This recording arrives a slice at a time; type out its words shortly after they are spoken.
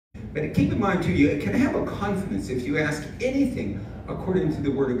But keep in mind too, you can have a confidence if you ask anything according to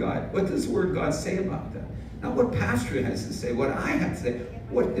the Word of God. What does the Word of God say about that? Not what pastor has to say, what I have to say.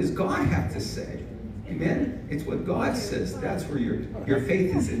 What does God have to say? Amen? It's what God says. That's where your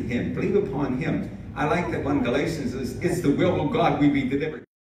faith is in Him. Believe upon Him. I like that one Galatians says, it's the will of God we be delivered.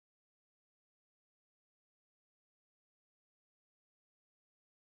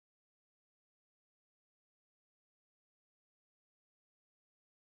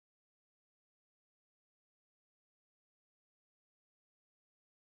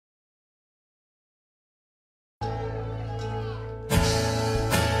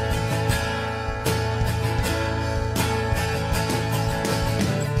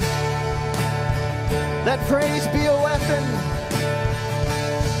 Let praise be a weapon.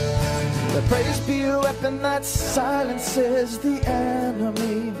 Let praise be a weapon that silences the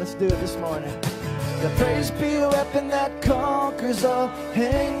enemy. Let's do it this morning. Let praise be a weapon that conquers all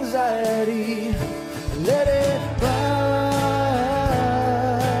anxiety. Let it rise.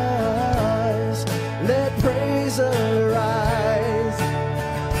 Let praise arise.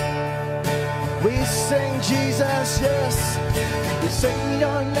 We sing Jesus, yes. We sing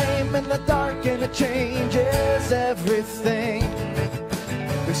your name in the dark and it changes everything.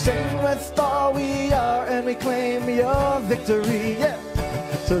 We sing with all we are and we claim your victory, yeah.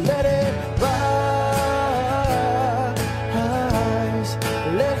 So let it rise,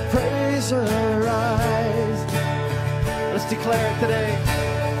 let praise arise. Let's declare it today.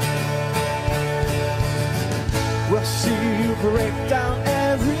 We'll see you break down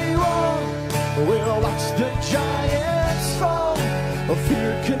every wall. We'll watch the giants fall. Oh,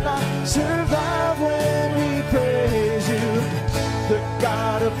 fear cannot survive when we praise you. The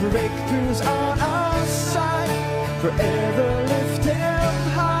God of breakthroughs on our side, forever lift Him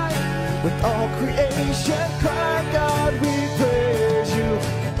high. With all creation cry, God, we praise you.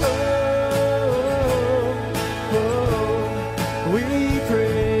 Oh, oh, we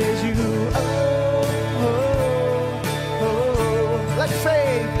praise you. Oh, oh, oh. Let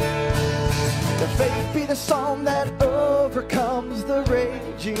faith be the song that overcomes the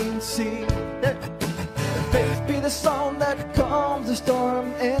raging sea. Let faith be the song that calms the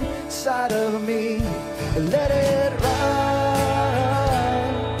storm inside of me. Let it rise.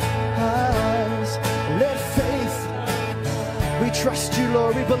 Let faith. We trust you,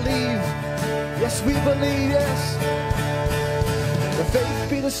 Lord. We believe. Yes, we believe. Yes. Let faith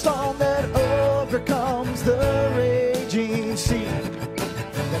be the song that overcomes the raging sea.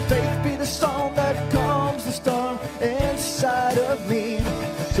 Let faith be the song that calms the storm inside of me.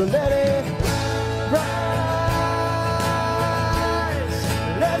 So let it rise.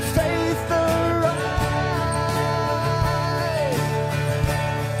 Let faith arise.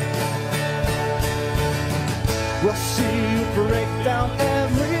 We'll see you break down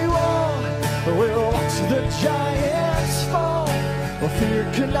every wall. We'll watch the giants fall. Well, fear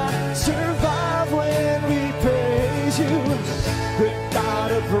cannot survive when we praise you. The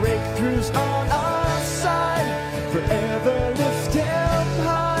God of breakthroughs on our side, forever lift Him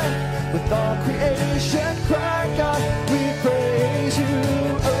high. With all creation cry, God, we praise you.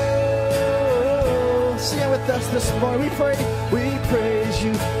 Oh, sing it with us this morning. We praise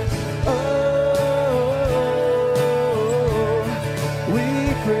you. Oh, we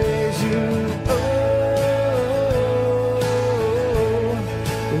praise you. Oh,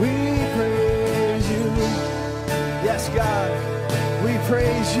 we praise you. Yes, God. We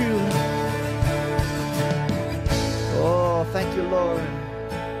praise you. Oh, thank you, Lord.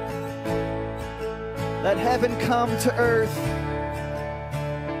 Let heaven come to earth.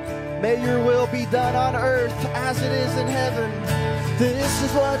 May your will be done on earth as it is in heaven. This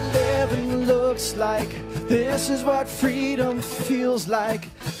is what living looks like. This is what freedom feels like.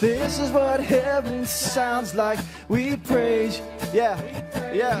 This is what heaven sounds like. We praise you. Yeah,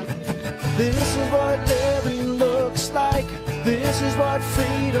 yeah. This is what living looks like. This is what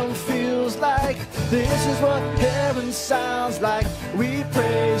freedom feels like. This is what heaven sounds like. We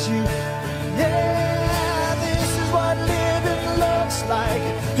praise you. Yeah, this is what living looks like.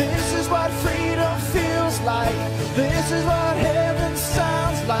 This is what freedom feels like. This is what heaven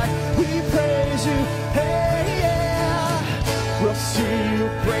sounds like. We praise you. Hey, yeah. We'll see you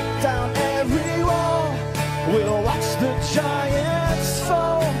break down every wall. We'll watch the giants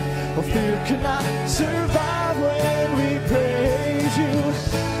fall. For fear cannot survive when we praise you.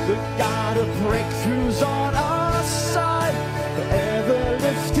 The God of breakthroughs on our side, forever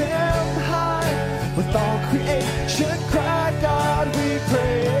lift Him high. With all creation cry, God, we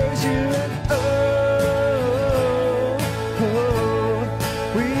praise you. And oh,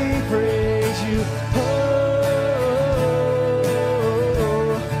 we praise you. Oh,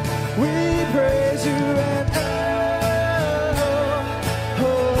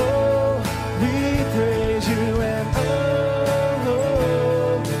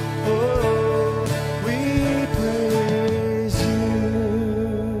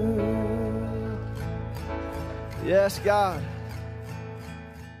 Yes, God.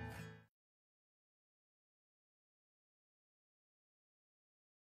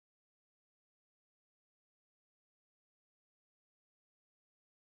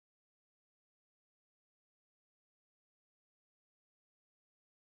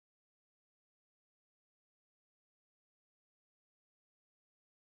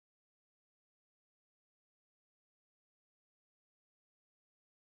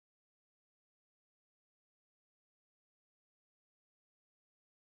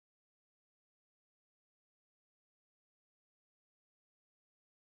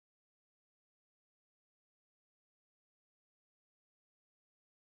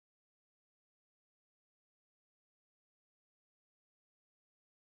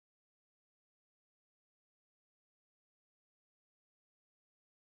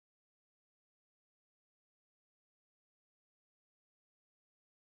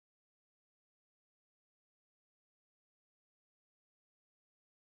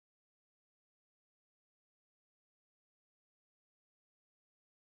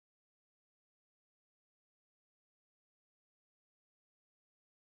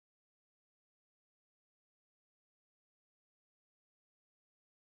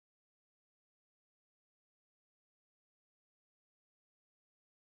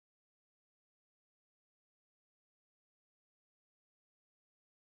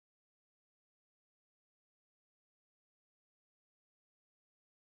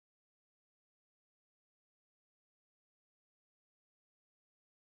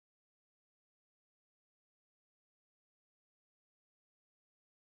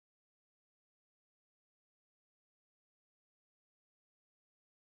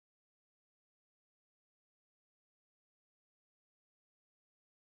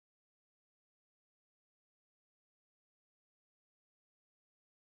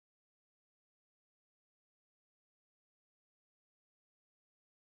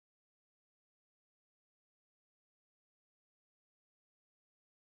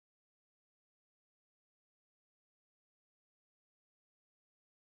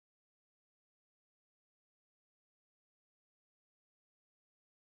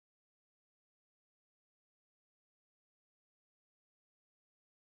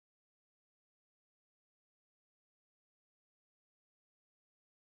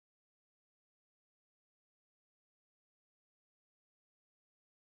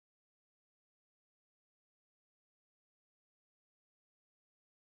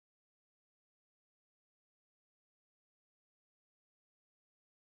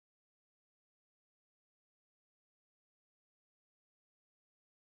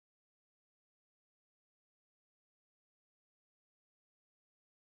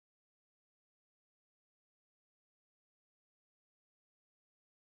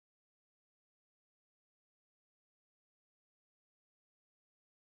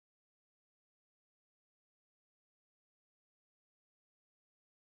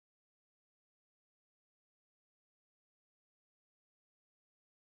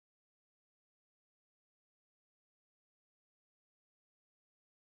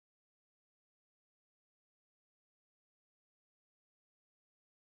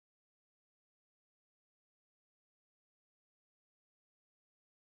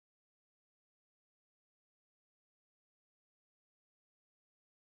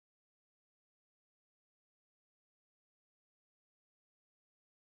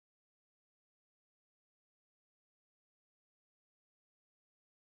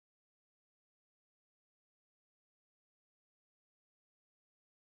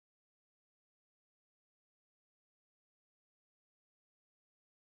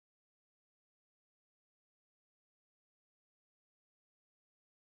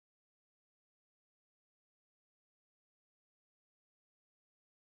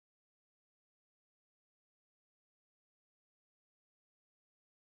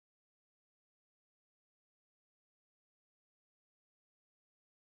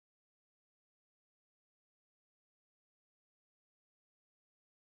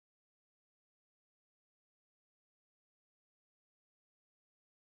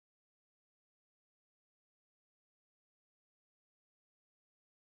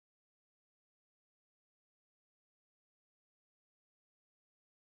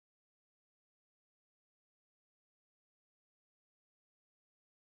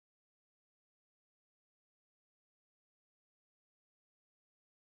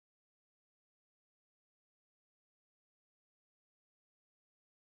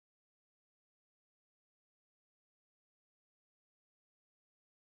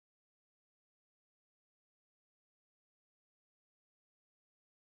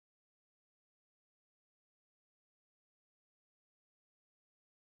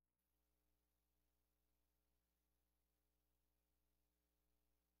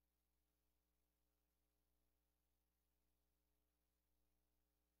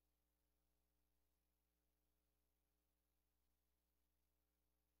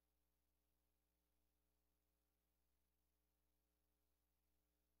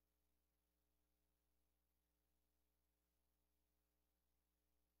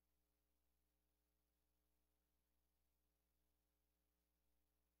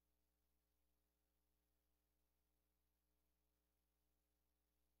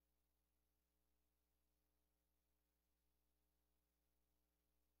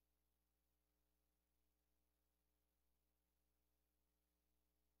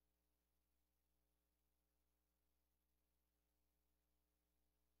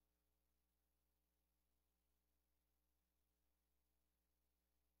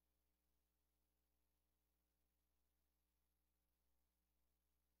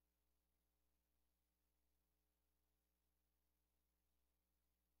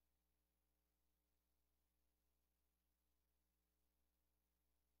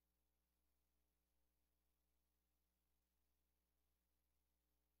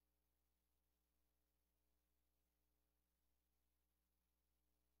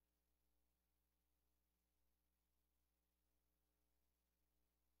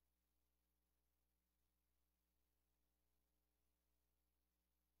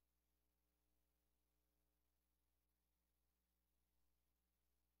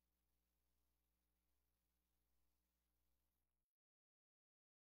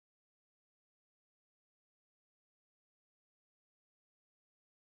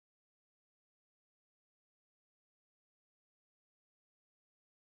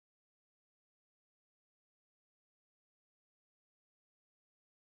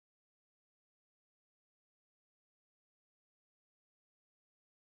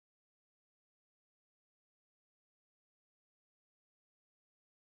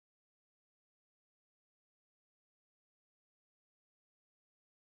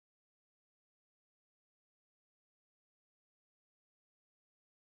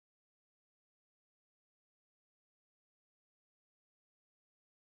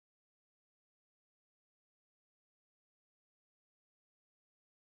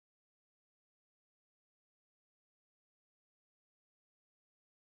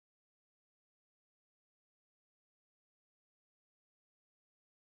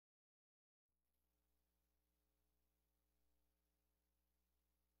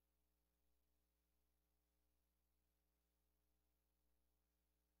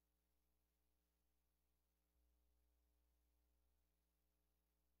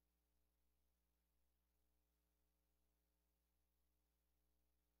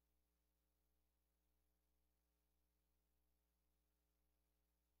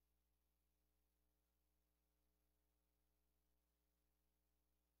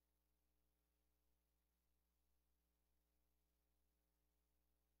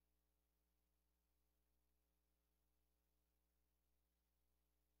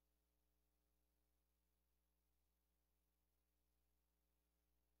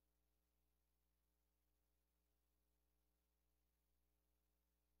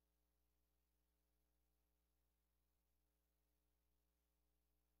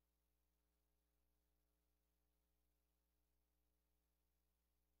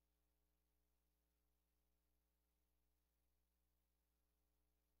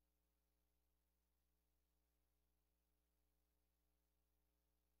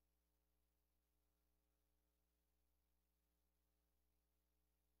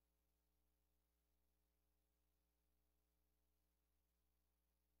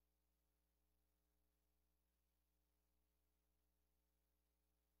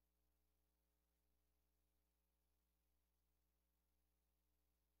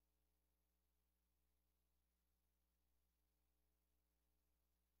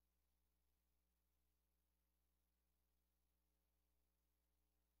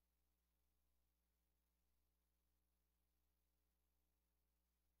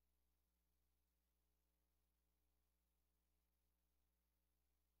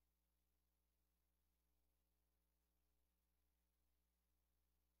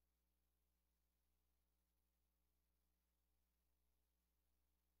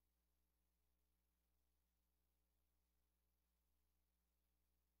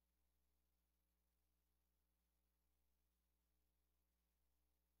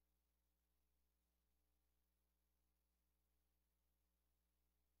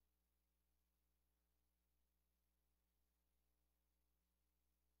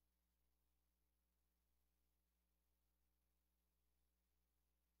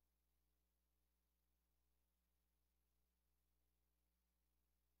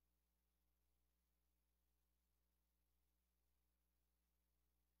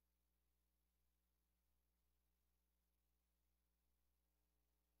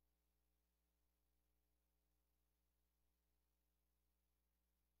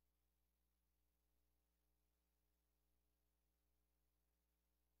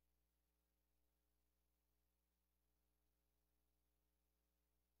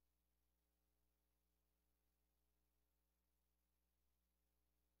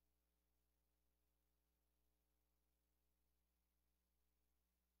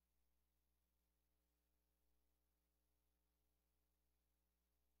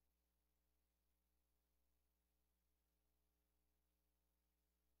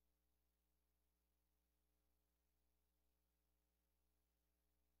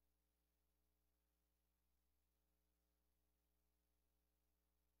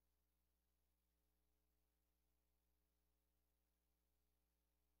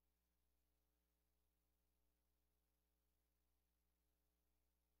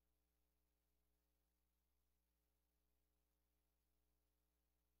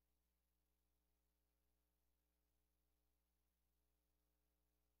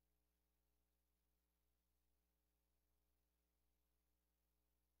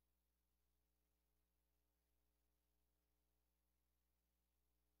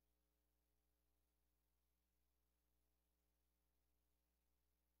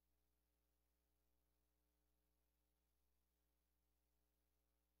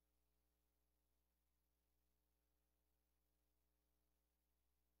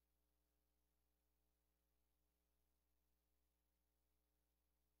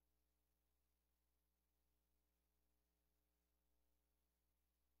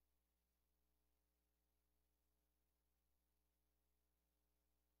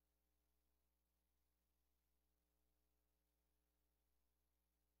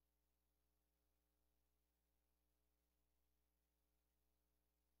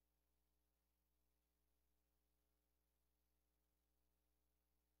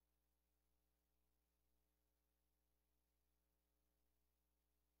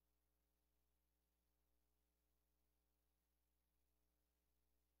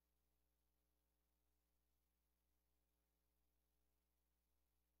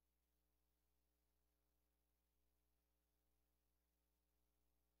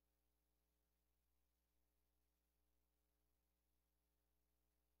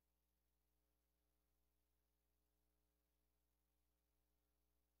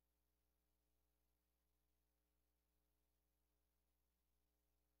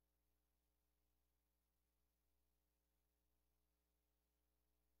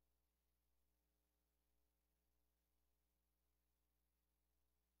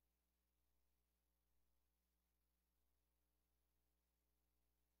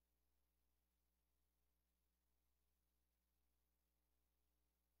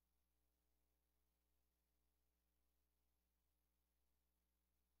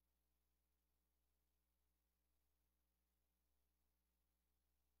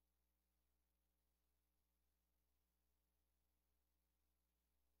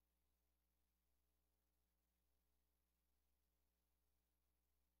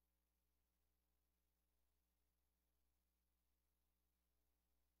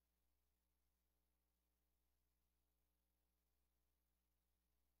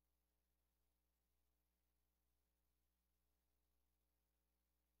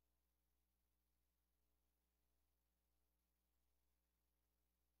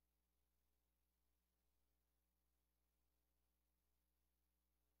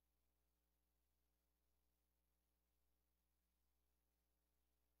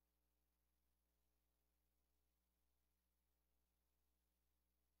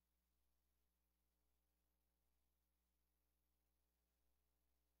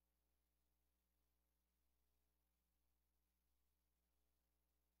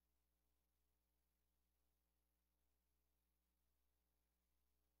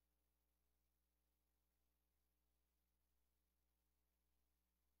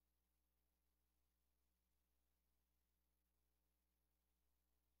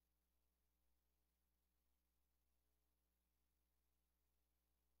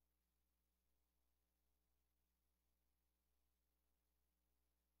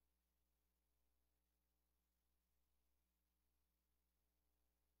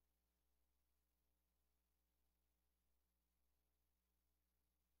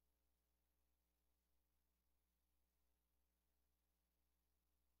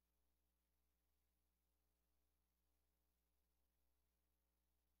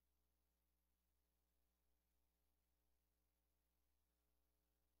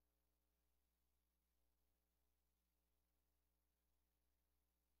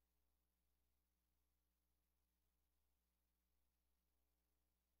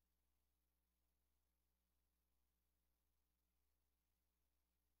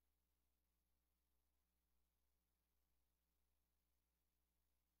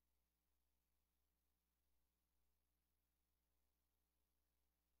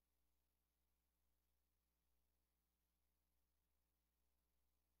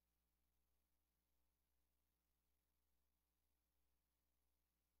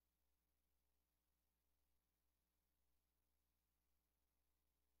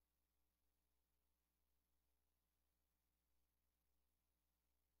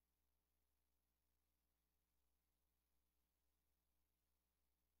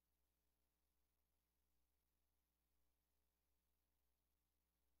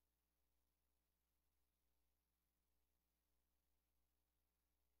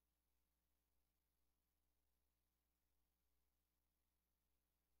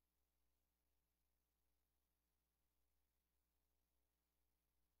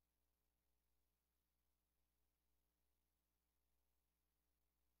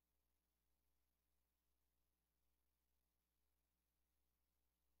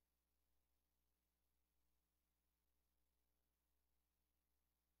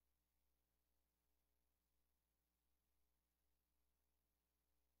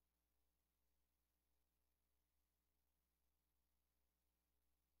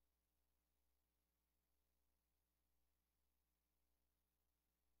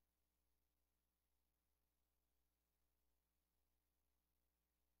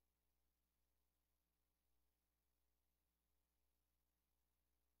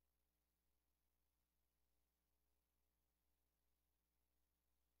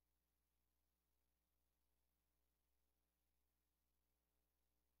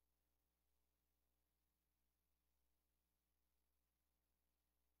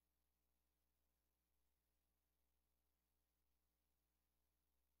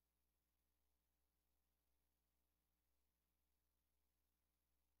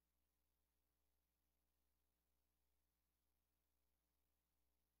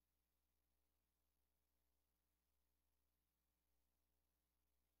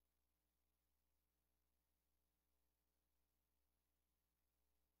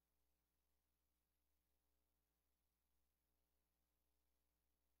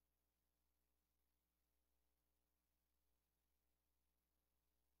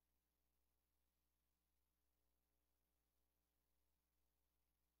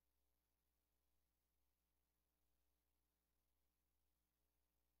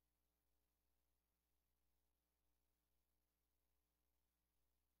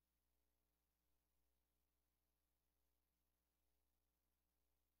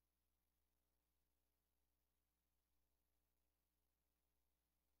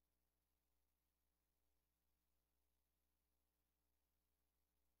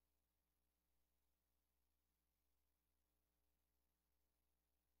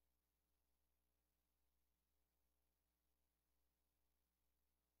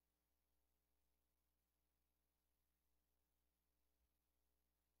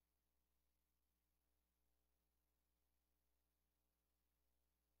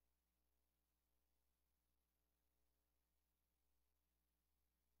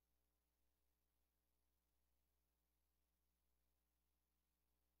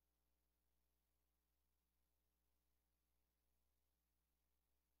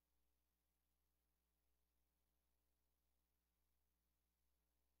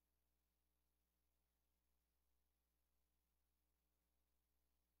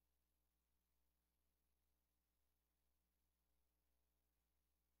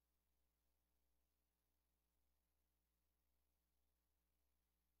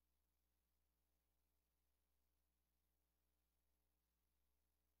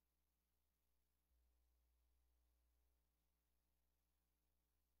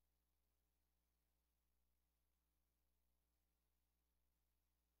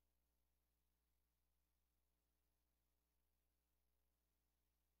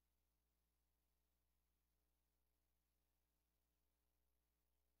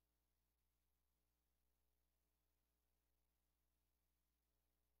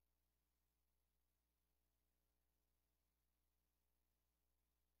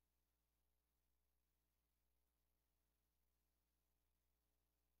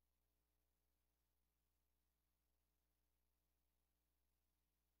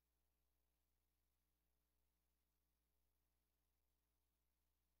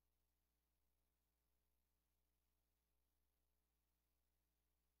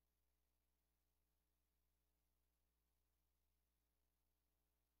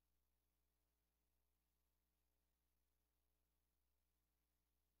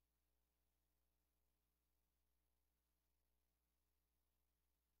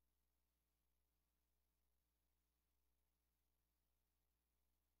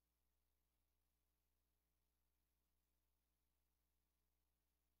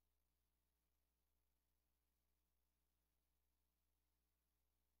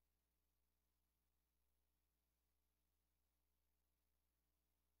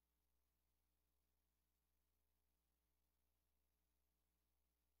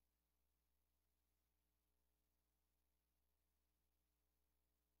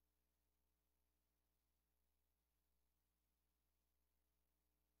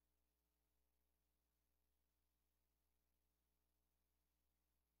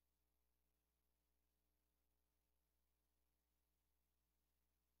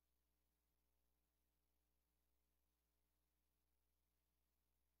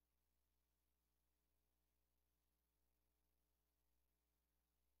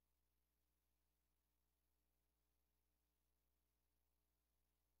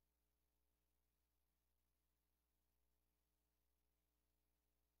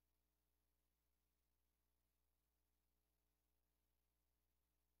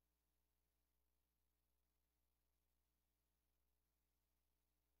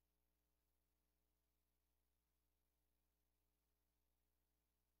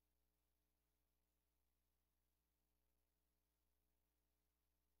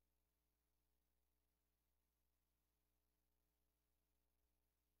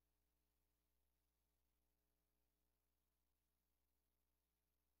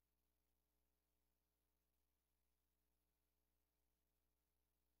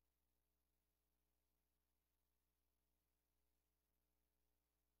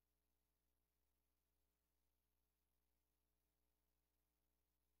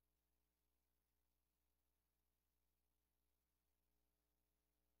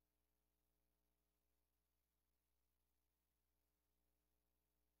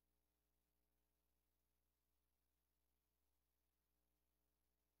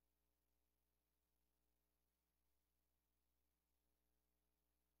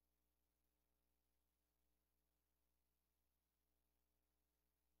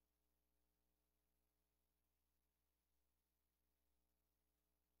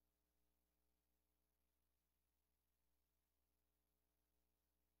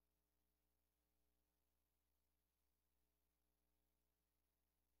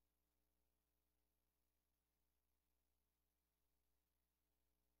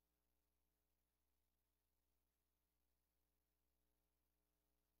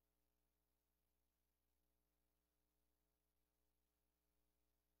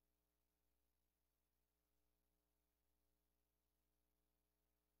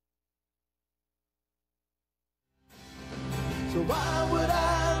 Why would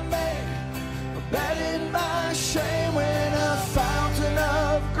I make a bed in my shame when a fountain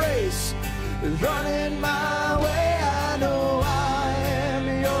of grace is running my way? I know I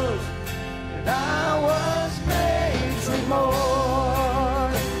am yours, and I was made for more.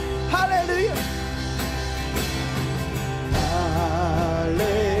 Hallelujah.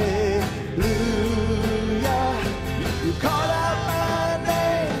 Hallelujah. You called out my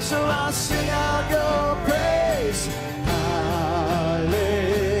name, so I'll sing out your praise.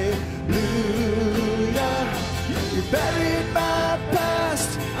 Hallelujah. You buried my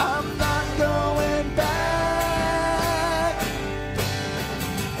past, I'm not going back.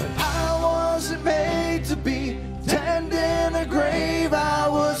 But I wasn't made to be tend in a grave. I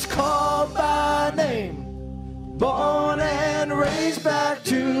was called by name, born and raised back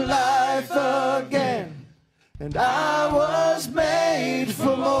to life again. And I was made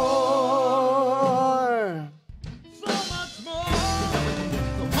for more. So much more.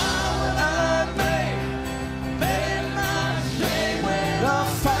 So why would I make in my shame when a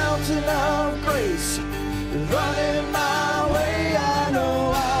fountain of grace is running my way? I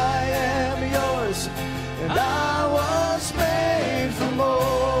know I am yours, and I was made for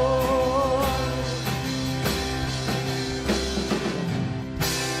more.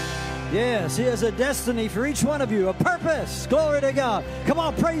 Yes, He has a destiny for each one of you, a purpose. Glory to God. Come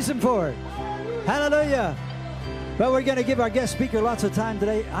on, praise Him for it. Hallelujah. Well, we're going to give our guest speaker lots of time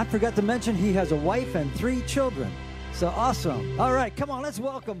today. I forgot to mention he has a wife and 3 children. So awesome. All right, come on, let's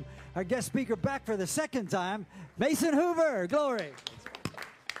welcome our guest speaker back for the second time, Mason Hoover. Glory.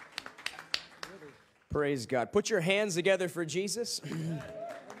 Praise God. Put your hands together for Jesus.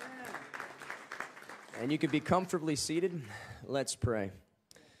 And you can be comfortably seated. Let's pray.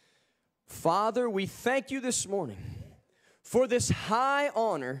 Father, we thank you this morning for this high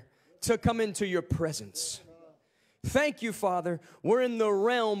honor to come into your presence. Thank you, Father. We're in the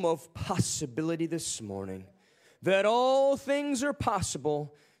realm of possibility this morning, that all things are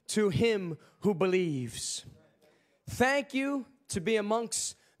possible to him who believes. Thank you to be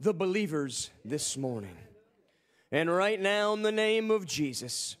amongst the believers this morning. And right now, in the name of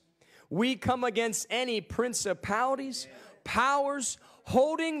Jesus, we come against any principalities, powers,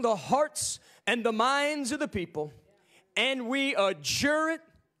 holding the hearts and the minds of the people, and we adjure it,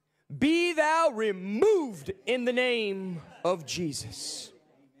 be thou removed in the name of Jesus.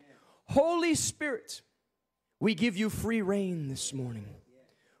 Holy Spirit, we give you free reign this morning.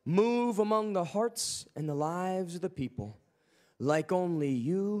 Move among the hearts and the lives of the people like only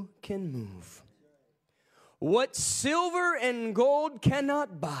you can move. What silver and gold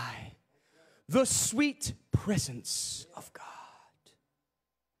cannot buy, the sweet presence of God.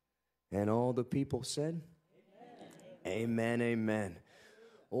 And all the people said, amen, amen.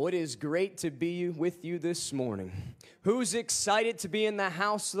 Well, it is great to be with you this morning. Who's excited to be in the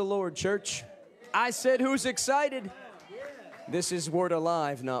house of the Lord, church? I said, who's excited? This is Word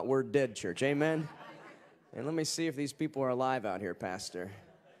Alive, not Word Dead, church. Amen? And let me see if these people are alive out here, Pastor.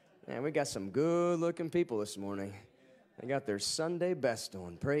 Man, we got some good-looking people this morning. They got their Sunday best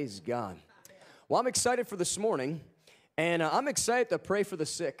on. Praise God. Well, I'm excited for this morning. And I'm excited to pray for the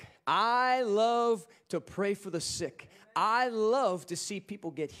sick. I love to pray for the sick. I love to see people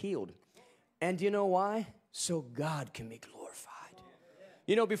get healed. And you know why? So God can be glorified.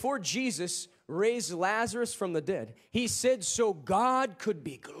 You know, before Jesus raised Lazarus from the dead, he said so God could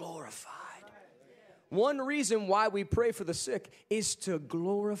be glorified. One reason why we pray for the sick is to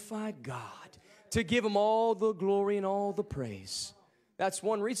glorify God, to give him all the glory and all the praise. That's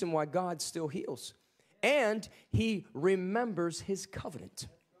one reason why God still heals. And he remembers his covenant.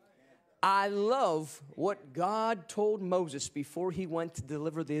 I love what God told Moses before he went to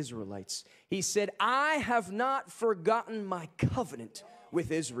deliver the Israelites. He said, I have not forgotten my covenant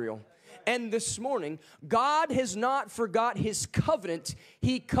with Israel. And this morning, God has not forgot his covenant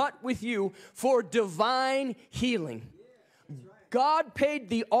he cut with you for divine healing. God paid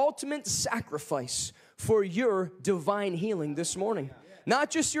the ultimate sacrifice for your divine healing this morning.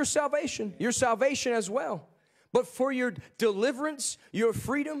 Not just your salvation as well, but for your deliverance, your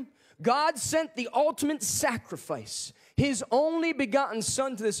freedom. God sent the ultimate sacrifice, his only begotten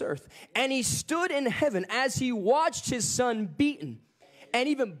Son to this earth. And he stood in heaven as he watched his Son beaten. And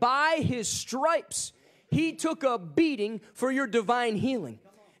even by his stripes, he took a beating for your divine healing.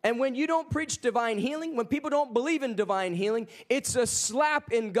 And when you don't preach divine healing, when people don't believe in divine healing, it's a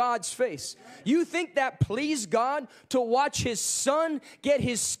slap in God's face. You think that pleased God to watch his Son get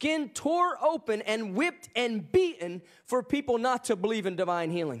his skin tore open and whipped and beaten for people not to believe in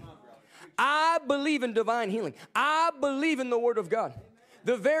divine healing? I believe in divine healing. I believe in the Word of God.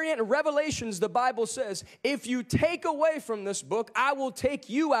 The very end of Revelations, the Bible says, if you take away from this book, I will take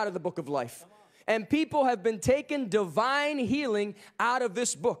you out of the book of life. And people have been taking divine healing out of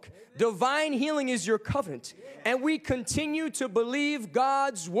this book. Divine healing is your covenant. And we continue to believe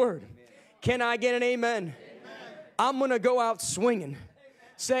God's word. Can I get an amen? I'm going to go out swinging.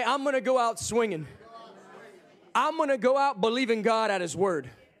 Say, I'm going to go out swinging. I'm going to go out believing God at his word.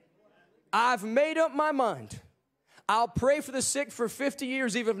 I've made up my mind. I'll pray for the sick for 50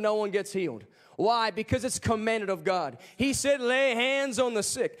 years even if no one gets healed. Why? Because it's commanded of God. He said, lay hands on the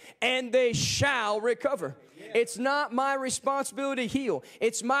sick and they shall recover. It's not my responsibility to heal.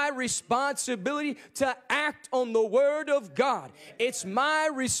 It's my responsibility to act on the word of God. It's my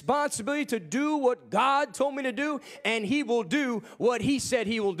responsibility to do what God told me to do, and he will do what he said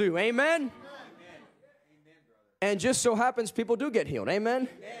he will do. Amen? And just so happens people do get healed. Amen?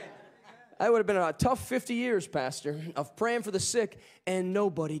 That would have been a tough 50 years, Pastor, of praying for the sick, and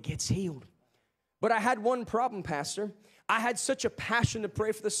nobody gets healed. But I had one problem, Pastor. I had such a passion to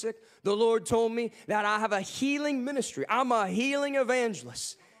pray for the sick. The Lord told me that I have a healing ministry. I'm a healing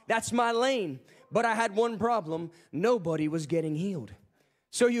evangelist. That's my lane. But I had one problem. Nobody was getting healed.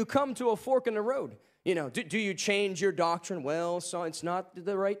 So you come to a fork in the road. You know, do you change your doctrine? Well, so it's not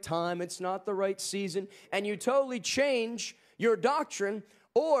the right time. It's not the right season. And you totally change your doctrine.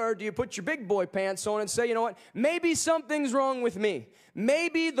 Or do you put your big boy pants on and say, you know what, maybe something's wrong with me.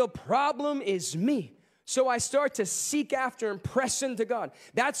 Maybe the problem is me. So I start to seek after and press into God.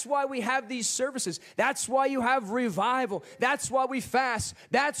 That's why we have these services. That's why you have revival. That's why we fast.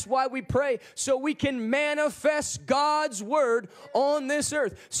 That's why we pray. So we can manifest God's word on this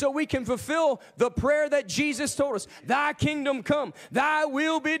earth. So we can fulfill the prayer that Jesus told us. Thy kingdom come. Thy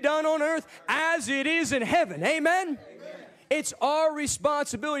will be done on earth as it is in heaven. Amen? It's our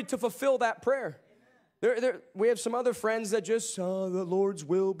responsibility to fulfill that prayer. We have some other friends that just, the Lord's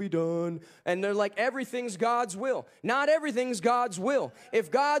will be done. And they're like, everything's God's will. Not everything's God's will.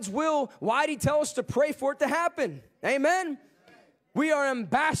 If God's will, why'd he tell us to pray for it to happen? Amen? We are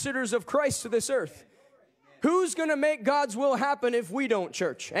ambassadors of Christ to this earth. Who's going to make God's will happen if we don't,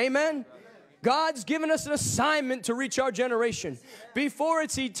 church? Amen? God's given us an assignment to reach our generation before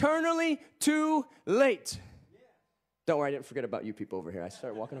it's eternally too late. Don't worry, I didn't forget about you people over here. I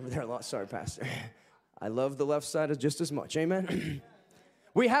started walking over there a lot. Sorry, Pastor. I love the left side just as much. Amen?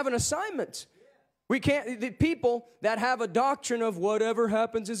 We have an assignment. We can't, the people that have a doctrine of whatever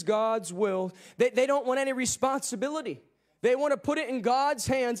happens is God's will, they don't want any responsibility. They want to put it in God's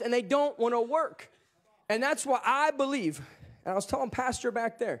hands, and they don't want to work. And that's why I believe, and I was telling Pastor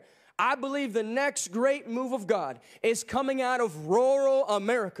back there, I believe the next great move of God is coming out of rural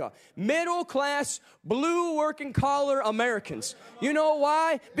America. Middle class, blue working collar Americans. You know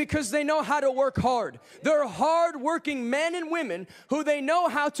why? Because they know how to work hard. They're hard working men and women who they know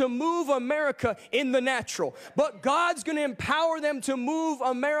how to move America in the natural. But God's going to empower them to move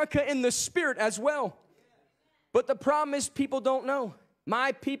America in the spirit as well. But the problem is people don't know.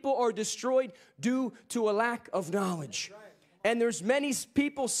 My people are destroyed due to a lack of knowledge. And there's many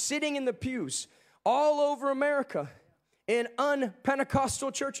people sitting in the pews all over America in un-Pentecostal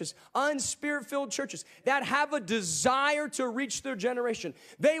churches, unspirit-filled churches that have a desire to reach their generation.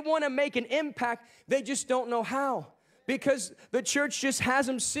 They want to make an impact. They just don't know how, because the church just has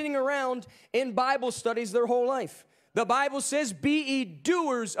them sitting around in Bible studies their whole life. The Bible says, be ye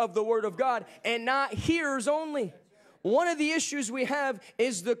doers of the word of God and not hearers only. One of the issues we have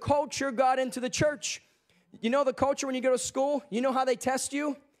is the culture got into the church. You know the culture when you go to school? You know how they test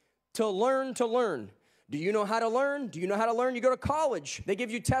you? To learn to learn. Do you know how to learn? Do you know how to learn? You go to college. They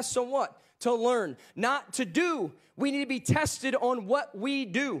give you tests on what? To learn, not to do. We need to be tested on what we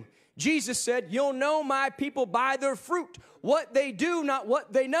do. Jesus said, you'll know my people by their fruit. What they do, not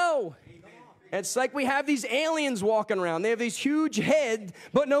what they know. It's like we have these aliens walking around. They have these huge heads,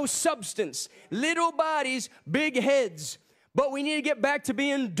 but no substance. Little bodies, big heads. But we need to get back to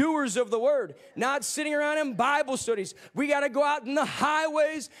being doers of the word, not sitting around in Bible studies. We got to go out in the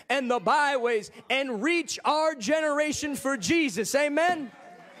highways and the byways and reach our generation for Jesus. Amen?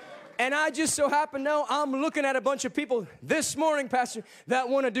 And I just so happen to know I'm looking at a bunch of people this morning, Pastor, that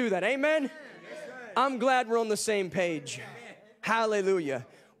want to do that. Amen? I'm glad we're on the same page. Hallelujah.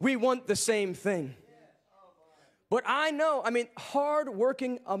 We want the same thing. But I know,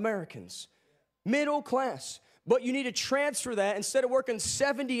 hard-working Americans, middle class. But you need to transfer that. Instead of working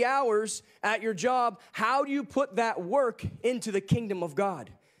 70 hours at your job, how do you put that work into the kingdom of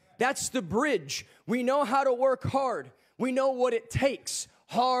God? That's the bridge. We know how to work hard. We know what it takes.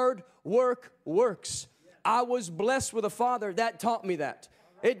 Hard work works. I was blessed with a father that taught me that.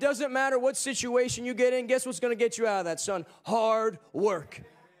 It doesn't matter what situation you get in. Guess what's going to get you out of that, son? Hard work.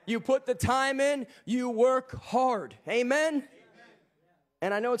 You put the time in, you work hard. Amen?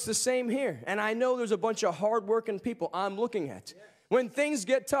 And I know it's the same here. And I know there's a bunch of hard-working people I'm looking at. When things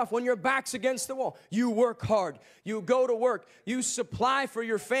get tough, when your back's against the wall, you work hard. You go to work. You supply for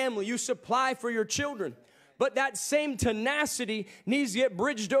your family. You supply for your children. But that same tenacity needs to get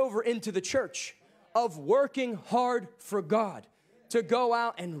bridged over into the church of working hard for God to go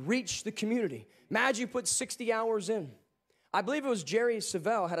out and reach the community. Imagine you put 60 hours in. I believe it was Jerry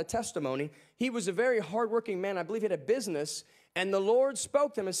Savelle had a testimony. He was a very hardworking man. I believe he had a business. And the Lord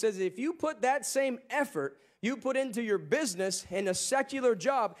spoke to him and says, if you put that same effort you put into your business and a secular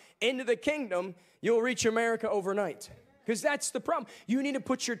job into the kingdom, you'll reach America overnight. Because that's the problem. You need to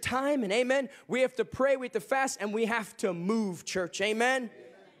put your time in. Amen. We have to pray, we have to fast, and we have to move, church. Amen.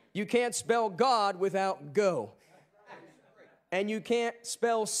 You can't spell God without go. And you can't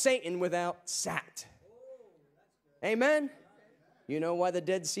spell Satan without sat. Amen. You know why the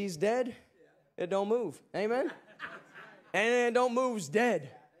Dead Sea's dead? It don't move. Amen. And it don't move's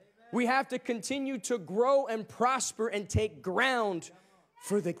dead. We have to continue to grow and prosper and take ground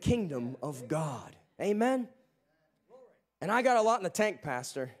for the kingdom of God. Amen. And I got a lot in the tank,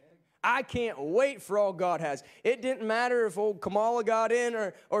 Pastor. I can't wait for all God has. It didn't matter if old Kamala got in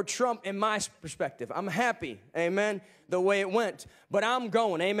or Trump in my perspective. I'm happy, amen, the way it went. But I'm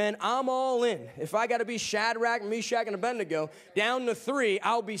going, amen. I'm all in. If I got to be Shadrach, Meshach, and Abednego, down to 3,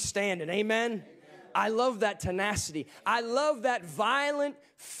 I'll be standing, amen. I love that tenacity. I love that violent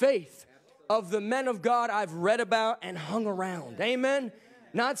faith of the men of God I've read about and hung around. Amen.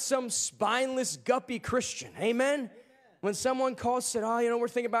 Not some spineless, guppy Christian. Amen. When someone calls, said, oh, we're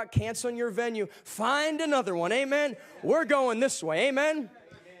thinking about canceling your venue. Find another one. Amen. We're going this way. Amen.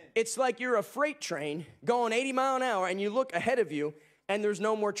 It's like you're a freight train going 80 miles an hour and you look ahead of you and there's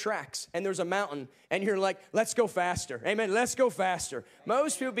no more tracks and there's a mountain and you're like, let's go faster. Amen. Let's go faster.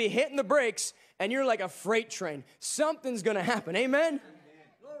 Most people be hitting the brakes and you're like a freight train. Something's going to happen. Amen?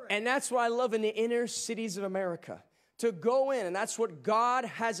 And that's what I love in the inner cities of America. To go in, and that's what God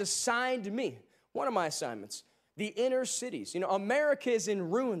has assigned me. One of my assignments. The inner cities. America is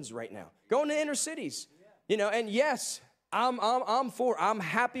in ruins right now. Go into inner cities. And yes, I'm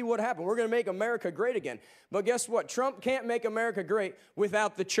happy what happened. We're going to make America great again. But guess what? Trump can't make America great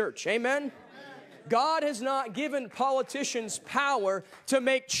without the church. Amen? God has not given politicians power to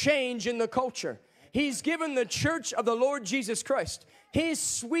make change in the culture. He's given the church of the Lord Jesus Christ His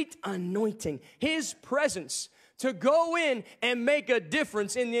sweet anointing, His presence to go in and make a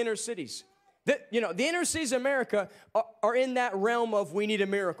difference in the inner cities. The inner cities of America are in that realm of we need a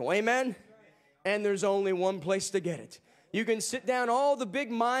miracle. Amen? And there's only one place to get it. You can sit down all the big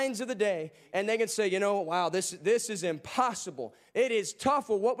minds of the day and they can say, wow, this is impossible. It is tough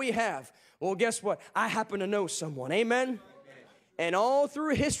with what we have. Well, guess what? I happen to know someone. Amen? And all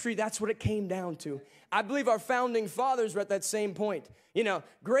through history, that's what it came down to. I believe our founding fathers were at that same point.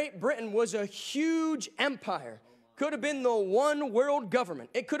 Great Britain was a huge empire. Could have been the one world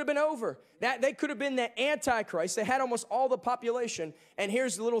government. It could have been over. They could have been the Antichrist. They had almost all the population. And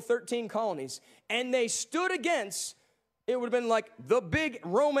here's the little 13 colonies. And they stood against, it would have been like the big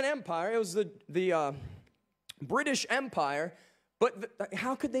Roman Empire. It was the British Empire. But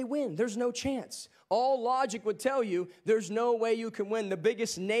how could they win? There's no chance. All logic would tell you there's no way you can win. The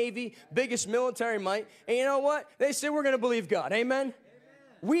biggest navy, biggest military might. And you know what? They said we're going to believe God. Amen?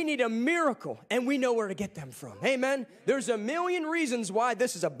 We need a miracle, and we know where to get them from. Amen? There's a million reasons why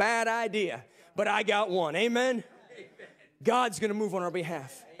this is a bad idea, but I got one. Amen? God's going to move on our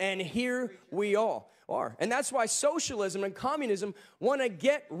behalf, and here we all are. And that's why socialism and communism want to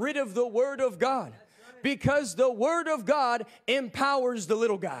get rid of the Word of God. Because the Word of God empowers the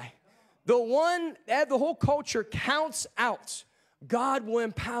little guy. The whole culture counts out. God will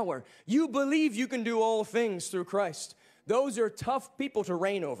empower. You believe you can do all things through Christ. Those are tough people to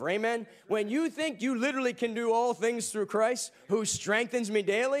reign over. Amen? When you think you literally can do all things through Christ, who strengthens me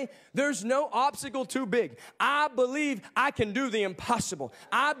daily, there's no obstacle too big. I believe I can do the impossible.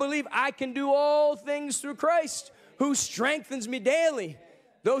 I believe I can do all things through Christ, who strengthens me daily.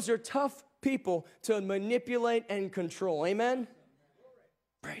 Those are tough people to manipulate and control. Amen?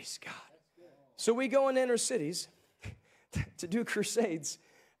 Praise God. So we go in inner cities to do crusades,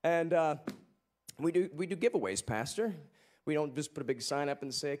 and we do giveaways, Pastor. We don't just put a big sign up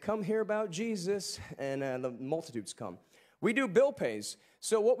and say, come hear about Jesus, and the multitudes come. We do bill pays.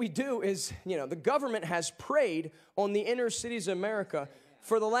 So what we do is, the government has preyed on the inner cities of America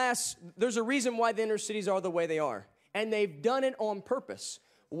for there's a reason why the inner cities are the way they are. And they've done it on purpose.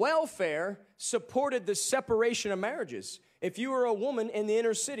 Welfare supported the separation of marriages. If you were a woman in the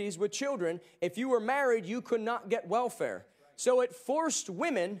inner cities with children, if you were married, you could not get welfare. So it forced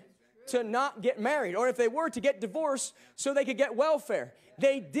women to not get married, or if they were, to get divorced so they could get welfare.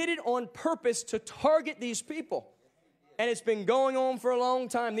 They did it on purpose to target these people. And it's been going on for a long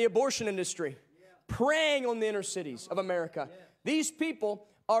time. The abortion industry, preying on the inner cities of America. These people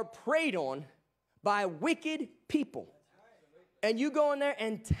are preyed on by wicked people. And you go in there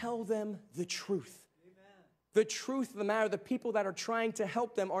and tell them the truth. The truth of the matter, the people that are trying to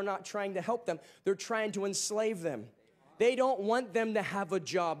help them are not trying to help them. They're trying to enslave them. They don't want them to have a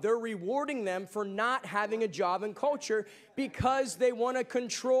job. They're rewarding them for not having a job in culture because they want to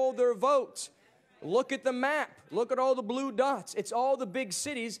control their vote. Look at the map. Look at all the blue dots. It's all the big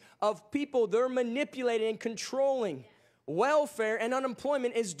cities of people they're manipulating and controlling. Welfare and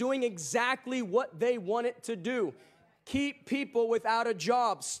unemployment is doing exactly what they want it to do. Keep people without a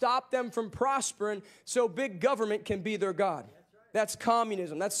job. Stop them from prospering so big government can be their God. That's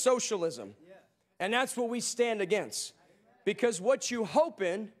communism. That's socialism. And that's what we stand against. Because what you hope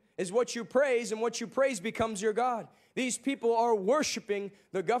in is what you praise, and what you praise becomes your God. These people are worshiping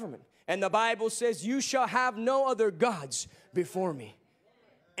the government. And the Bible says, you shall have no other gods before me.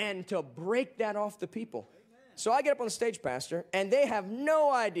 And to break that off the people. So I get up on the stage, Pastor, and they have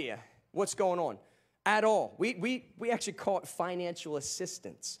no idea what's going on at all. We actually call it financial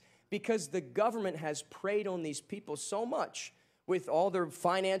assistance, because the government has preyed on these people so much with all their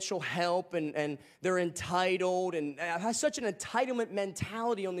financial help, and they're entitled, and has such an entitlement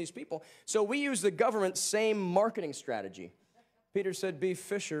mentality on these people. So we use the government's same marketing strategy. Peter said, be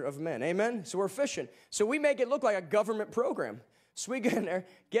fisher of men. Amen? So we're fishing. So we make it look like a government program. So we go in there,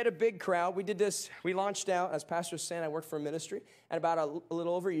 get a big crowd. We did this. We launched out, as Pastor was saying, I worked for a ministry. And about a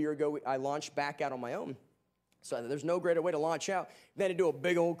little over a year ago, I launched back out on my own. So there's no greater way to launch out than to do a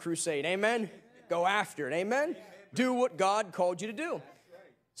big old crusade. Amen? Go after it. Amen? Do what God called you to do.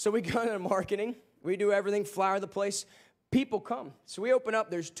 So we go into marketing. We do everything, flyer the place. People come. So we open up.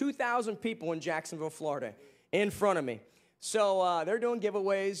 There's 2,000 people in Jacksonville, Florida, in front of me. So they're doing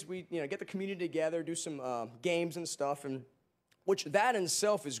giveaways. We get the community together, do some games and stuff, and which that in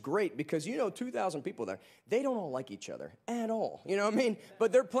itself is great, because 2,000 people there. They don't all like each other at all. You know what I mean?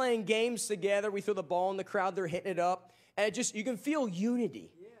 But they're playing games together. We throw the ball in the crowd. They're hitting it up. And you can feel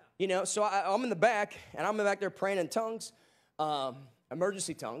unity. So I'm in the back, and I'm back there praying in tongues,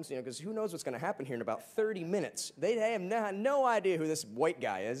 emergency tongues, because who knows what's going to happen here in about 30 minutes. They have no idea who this white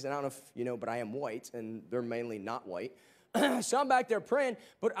guy is. And I don't know if you know, but I am white, and they're mainly not white. So I'm back there praying,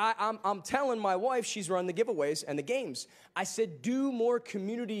 but I'm telling my wife, she's run the giveaways and the games. I said, do more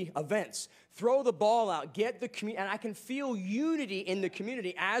community events. Throw the ball out, get the community, and I can feel unity in the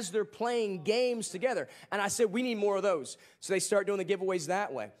community as they're playing games together. And I said, we need more of those. So they start doing the giveaways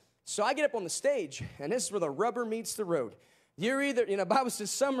that way. So I get up on the stage, and this is where the rubber meets the road. You're either, the Bible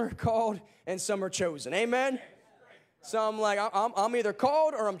says some are called and some are chosen. Amen? So I'm like, I'm either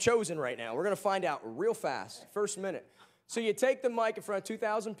called or I'm chosen right now. We're going to find out real fast, first minute. So you take the mic in front of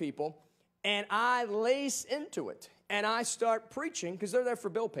 2,000 people, and I lace into it, and I start preaching, because they're there for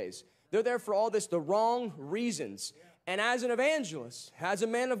bill pays. They're there for all this, the wrong reasons. And as an evangelist, as a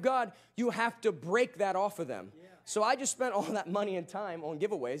man of God, you have to break that off of them. So I just spent all that money and time on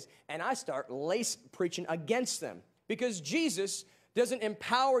giveaways, and I start lace preaching against them. Because Jesus doesn't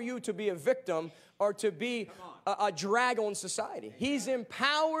empower you to be a victim or to be a drag on society. He's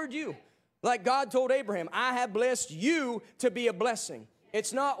empowered you. Like God told Abraham, I have blessed you to be a blessing.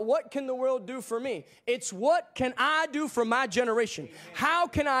 It's not what can the world do for me. It's what can I do for my generation. How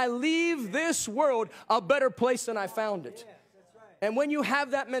can I leave this world a better place than I found it? And when you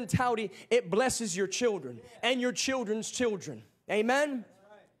have that mentality, it blesses your children and your children's children. Amen?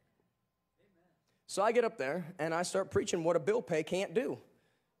 So I get up there and I start preaching what a bill pay can't do.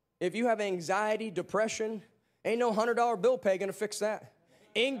 If you have anxiety, depression, ain't no $100 bill pay going to fix that.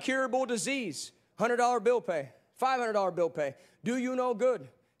 Incurable disease, $100 bill pay, $500 bill pay, do you no good.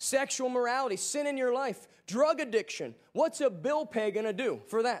 Sexual morality, sin in your life, drug addiction. What's a bill pay going to do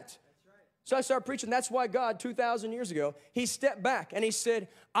for that? So I started preaching. That's why God, 2,000 years ago, he stepped back and he said,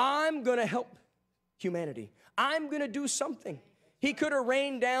 I'm going to help humanity. I'm going to do something. He could have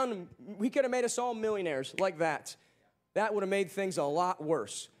rained down, he could have made us all millionaires like that. That would have made things a lot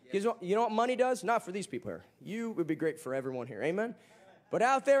worse. You know what money does? Not for these people here. You would be great for everyone here. Amen? But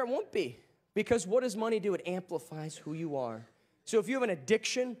out there, it won't be. Because what does money do? It amplifies who you are. So if you have an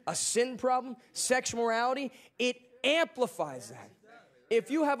addiction, a sin problem, sexual morality, it amplifies that. If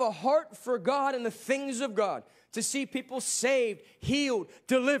you have a heart for God and the things of God, to see people saved, healed,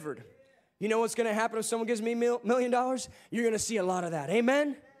 delivered, you know what's going to happen if someone gives me $1 million? You're going to see a lot of that.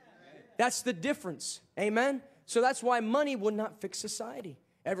 Amen? That's the difference. Amen? So that's why money will not fix society.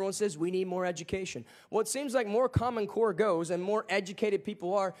 Everyone says we need more education. Well, it seems like more Common Core goes and more educated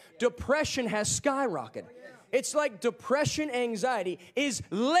people are, depression has skyrocketed. It's like depression, anxiety is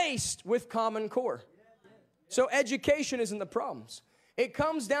laced with Common Core. So education isn't the problems. It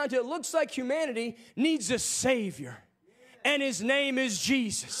comes down to, it looks like humanity needs a Savior, and His name is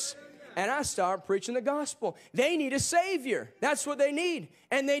Jesus. And I start preaching the gospel. They need a Savior. That's what they need.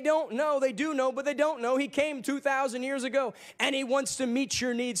 And they don't know. They do know, but they don't know. He came 2,000 years ago, and He wants to meet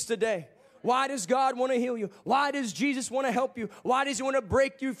your needs today. Why does God want to heal you? Why does Jesus want to help you? Why does He want to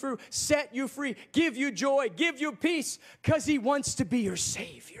break you through, set you free, give you joy, give you peace? Because He wants to be your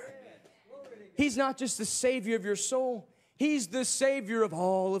Savior. He's not just the Savior of your soul. He's the Savior of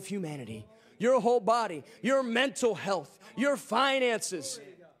all of humanity. Your whole body, your mental health, your finances.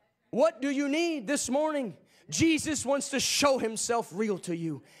 What do you need this morning? Jesus wants to show Himself real to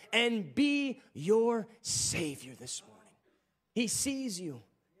you and be your Savior this morning. He sees you.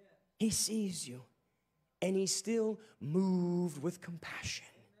 He sees you. And He's still moved with compassion.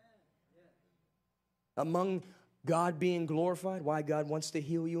 Among God being glorified, why God wants to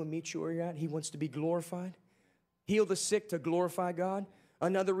heal you and meet you where you're at, He wants to be glorified. Heal the sick to glorify God.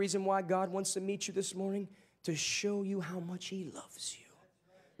 Another reason why God wants to meet you this morning, to show you how much He loves you.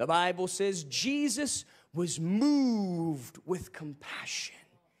 The Bible says Jesus was moved with compassion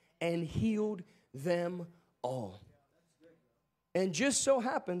and healed them all. And just so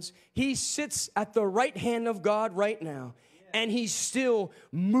happens, He sits at the right hand of God right now, and He's still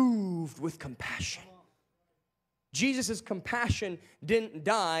moved with compassion. Jesus' compassion didn't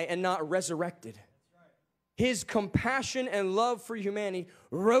die and not resurrected. His compassion and love for humanity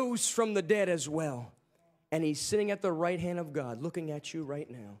rose from the dead as well. And He's sitting at the right hand of God, looking at you right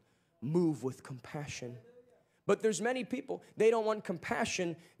now, move with compassion. But there's many people, they don't want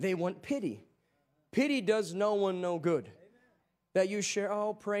compassion, they want pity. Pity does no one no good. That you share,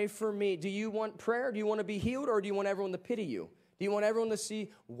 oh, pray for me. Do you want prayer? Do you want to be healed? Or do you want everyone to pity you? Do you want everyone to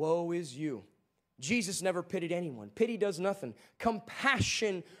see, woe is you? Jesus never pitied anyone. Pity does nothing.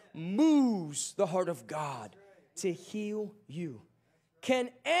 Compassion moves the heart of God to heal you.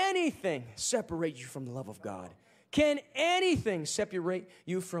 Can anything separate you from the love of God? Can anything separate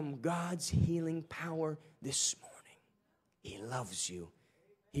you from God's healing power this morning? He loves you.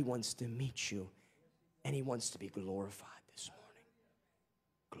 He wants to meet you. And He wants to be glorified this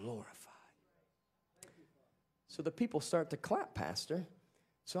morning. Glorified. So the people start to clap, Pastor.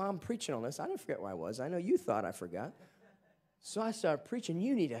 So I'm preaching on this. I didn't forget where I was. I know you thought I forgot. So I started preaching,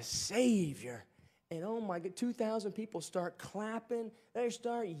 you need a Savior. And oh my God, 2,000 people start clapping. They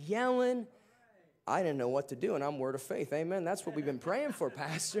start yelling. I didn't know what to do, and I'm Word of Faith. Amen. That's what we've been praying for,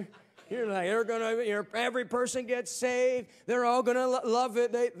 Pastor. You're like, every person gets saved. They're all going to love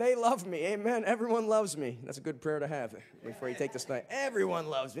it. They love me. Amen. Everyone loves me. That's a good prayer to have before you take this night. Everyone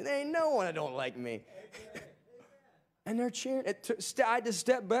loves me. There ain't no one that don't like me. And they're cheering. I had to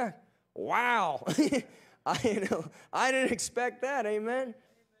step back. Wow. I didn't expect that. Amen.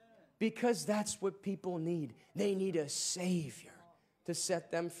 Because that's what people need. They need a Savior to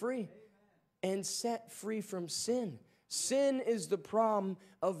set them free and set free from sin. Sin is the problem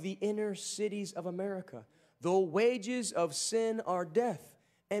of the inner cities of America. The wages of sin are death.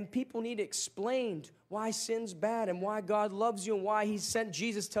 And people need explained why sin's bad and why God loves you and why He sent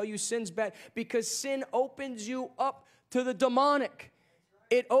Jesus to tell you sin's bad. Because sin opens you up to the demonic.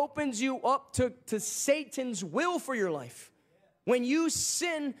 It opens you up to Satan's will for your life. When you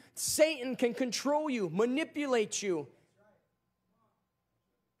sin, Satan can control you, manipulate you.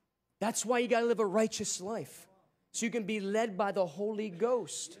 That's why you got to live a righteous life, so you can be led by the Holy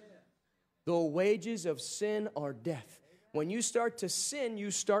Ghost. The wages of sin are death. When you start to sin,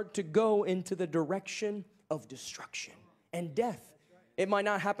 you start to go into the direction of destruction and death. It might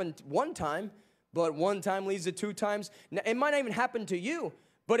not happen one time, but one time leads to 2 times. It might not even happen to you,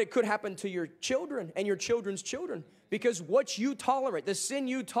 but it could happen to your children and your children's children. Because what you tolerate, the sin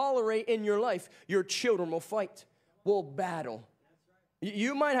you tolerate in your life, your children will fight, will battle.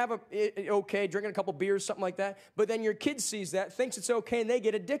 You might have okay, drinking a couple beers, something like that, but then your kid sees that, thinks it's okay, and they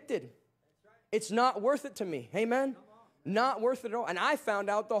get addicted. It's not worth it to me. Amen? Not worth it at all. And I found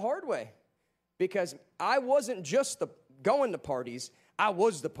out the hard way, because I wasn't just going to parties, I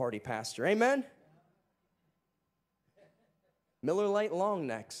was the party pastor. Amen? Miller Lite long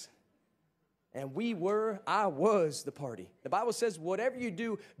necks. And I was the party. The Bible says, whatever you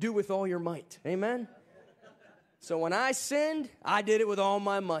do, do with all your might. Amen? So when I sinned, I did it with all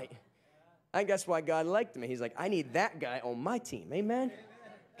my might. I guess why God liked me. He's like, I need that guy on my team. Amen?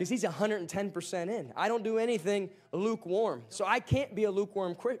 Because he's 110% in. I don't do anything lukewarm. So I can't be a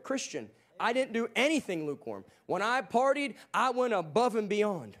lukewarm Christian. I didn't do anything lukewarm. When I partied, I went above and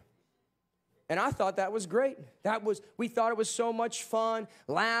beyond. And I thought that was great. We thought it was so much fun,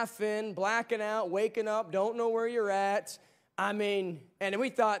 laughing, blacking out, waking up, don't know where you're at. I mean, and we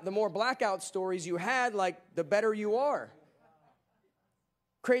thought the more blackout stories you had, like, the better you are.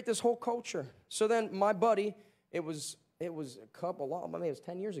 Create this whole culture. So then my buddy, it was maybe it was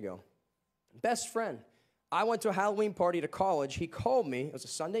 10 years ago. Best friend. I went to a Halloween party at a college. He called me. It was a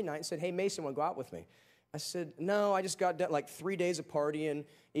Sunday night and said, hey, Mason, want to go out with me? I said, no, I just got done, like 3 days of partying.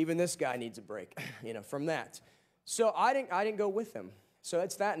 Even this guy needs a break, from that. So I didn't go with him. So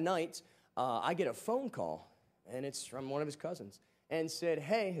it's that night, I get a phone call, and it's from one of his cousins, and said,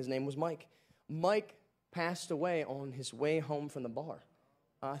 hey, his name was Mike. Mike passed away on his way home from the bar.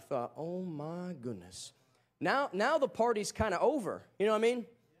 I thought, oh my goodness. Now the party's kind of over. You know what I mean?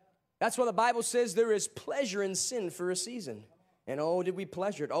 That's why the Bible says there is pleasure in sin for a season. And oh, did we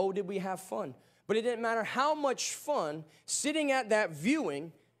pleasure it? Oh, did we have fun? But it didn't matter how much fun sitting at that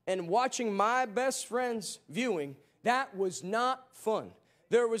viewing and watching my best friend's viewing, that was not fun.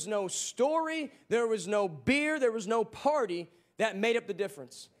 There was no story, there was no beer, there was no party that made up the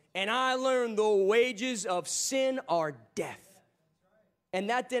difference. And I learned the wages of sin are death.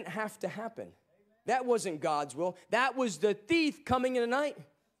 And that didn't have to happen. That wasn't God's will. That was the thief coming in the night.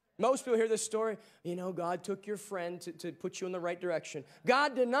 Most people hear this story, God took your friend to put you in the right direction.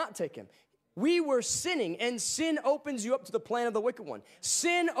 God did not take him. We were sinning, and sin opens you up to the plan of the wicked one.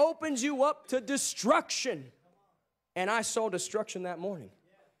 Sin opens you up to destruction. And I saw destruction that morning.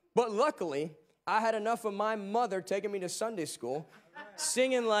 But luckily, I had enough of my mother taking me to Sunday school,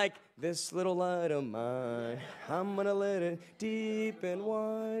 singing like, this little light of mine, I'm going to let it deep and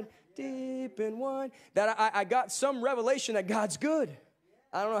wide, that I got some revelation that God's good.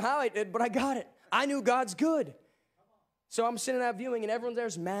 I don't know how I did, but I got it. I knew God's good. So I'm sitting at viewing, and everyone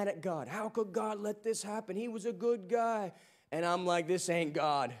there's mad at God. How could God let this happen? He was a good guy. And I'm like, this ain't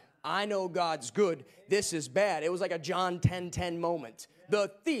God. I know God's good. This is bad. It was like a John 10:10 moment. The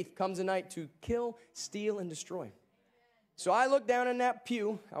thief comes at night to kill, steal, and destroy. So I looked down in that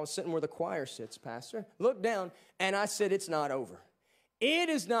pew. I was sitting where the choir sits, Pastor. Looked down, and I said, it's not over. It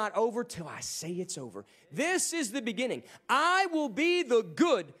is not over till I say it's over. This is the beginning. I will be the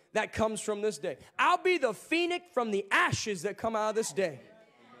good that comes from this day. I'll be the phoenix from the ashes that come out of this day.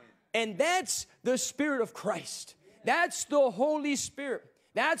 And that's the Spirit of Christ. That's the Holy Spirit.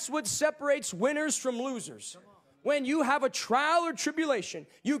 That's what separates winners from losers. When you have a trial or tribulation,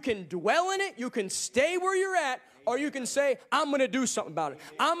 you can dwell in it, you can stay where you're at, or you can say, I'm going to do something about it.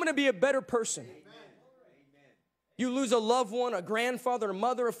 I'm going to be a better person. You lose a loved one, a grandfather, a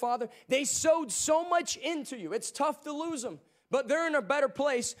mother, a father. They sowed so much into you. It's tough to lose them, but they're in a better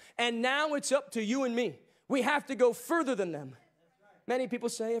place, and now it's up to you and me. We have to go further than them. Many people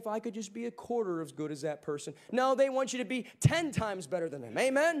say, if I could just be a quarter as good as that person. No, they want you to be 10 times better than them.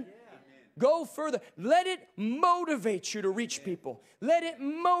 Amen? Go further. Let it motivate you to reach people. Let it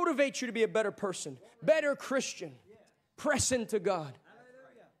motivate you to be a better person, better Christian. Press into God.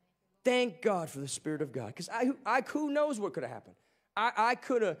 Thank God for the Spirit of God. Because who knows what could have happened? I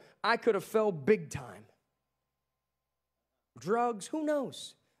could have fell big time. Drugs, who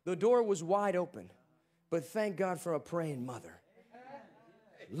knows? The door was wide open. But thank God for a praying mother.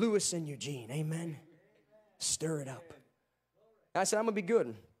 Lewis and Eugene, amen? Stir it up. I said, I'm going to be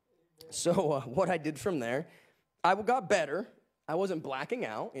good. So what I did from there, I got better. I wasn't blacking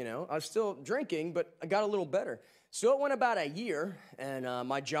out, I was still drinking, but I got a little better. So it went about a year, and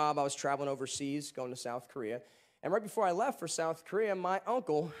my job, I was traveling overseas, going to South Korea. And right before I left for South Korea, my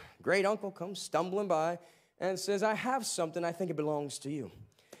uncle, great uncle, comes stumbling by and says, I have something, I think it belongs to you.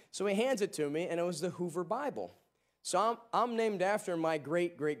 So he hands it to me, and it was the Hoover Bible. So I'm named after my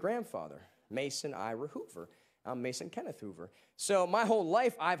great-great-grandfather, Mason Ira Hoover. I'm Mason Kenneth Hoover. So my whole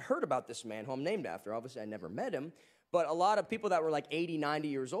life, I've heard about this man who I'm named after. Obviously, I never met him. But a lot of people that were like 80, 90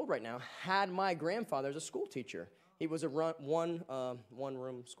 years old right now had my grandfather as a school teacher. He was a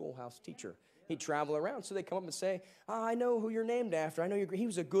one-room schoolhouse teacher. He'd travel around. So they come up and say, I know who you're named after. I know he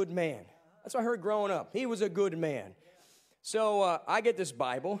was a good man. That's what I heard growing up. He was a good man. So I get this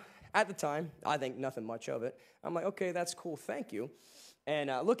Bible. At the time, I think nothing much of it. I'm like, okay, that's cool. Thank you.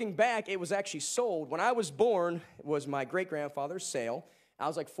 And looking back, it was actually sold. When I was born, it was my great-grandfather's sale. I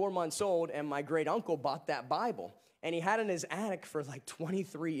was like 4 months old, and my great-uncle bought that Bible. And he had it in his attic for like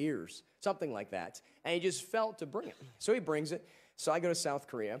 23 years, something like that. And he just felt to bring it. So he brings it. So I go to South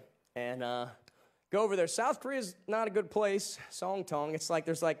Korea and go over there. South Korea is not a good place, Songtong. It's like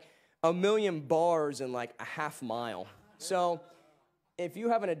there's like a million bars in like a half mile. So if you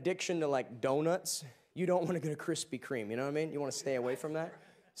have an addiction to like donuts, you don't want to go to Krispy Kreme. You know what I mean? You want to stay away from that.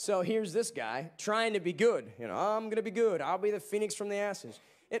 So here's this guy trying to be good. You know, I'm going to be good. I'll be the phoenix from the ashes.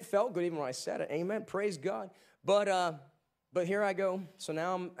 It felt good even when I said it. Amen. Praise God. But here I go. So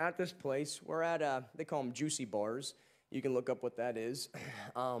now I'm at this place. We're at, they call them juicy bars. You can look up what that is.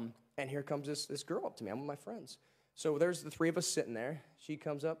 And here comes this girl up to me. I'm with my friends. So there's the three of us sitting there. She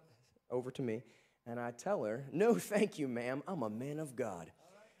comes up over to me, and I tell her, no, thank you, ma'am. I'm a man of God.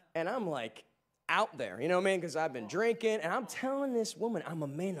 And I'm like out there, you know what I mean? Because I've been drinking, and I'm telling this woman I'm a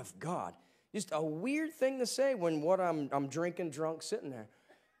man of God. Just a weird thing to say when I'm drinking, drunk, sitting there.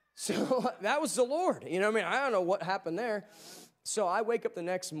 So that was the Lord, you know what I mean? I don't know what happened there. So I wake up the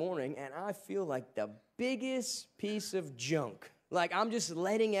next morning, and I feel like the biggest piece of junk. Like I'm just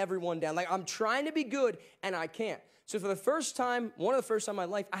letting everyone down. Like I'm trying to be good, and I can't. So for the first time, one of the first time in my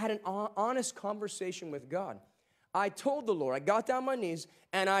life, I had an honest conversation with God. I told the Lord, I got down on my knees,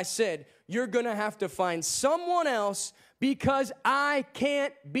 and I said, you're going to have to find someone else because I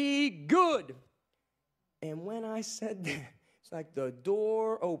can't be good. And when I said that, it's like the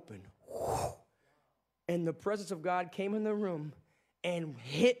door opened, and the presence of God came in the room and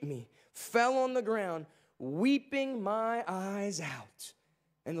hit me, fell on the ground, weeping my eyes out.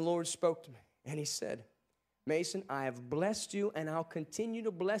 And the Lord spoke to me, and he said, Mason, I have blessed you, and I'll continue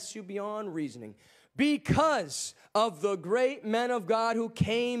to bless you beyond reasoning because of the great men of God who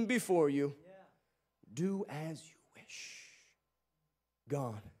came before you. Yeah. Do as you wish.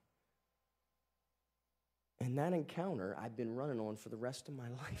 Gone. And that encounter I've been running on for the rest of my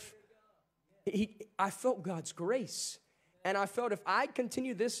life. I felt God's grace, and I felt if I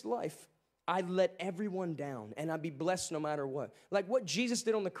continue this life, I'd let everyone down, and I'd be blessed no matter what. Like what Jesus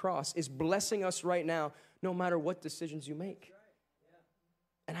did on the cross is blessing us right now, no matter what decisions you make.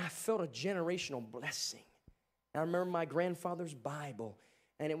 And I felt a generational blessing. And I remember my grandfather's Bible,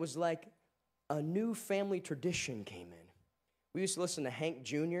 and it was like a new family tradition came in. We used to listen to Hank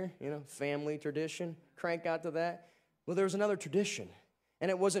Jr., family tradition, crank out to that. Well, there was another tradition, and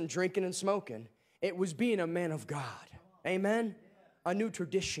it wasn't drinking and smoking. It was being a man of God. Amen? A new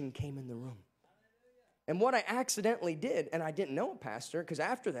tradition came in the room. And what I accidentally did, and I didn't know it, Pastor, because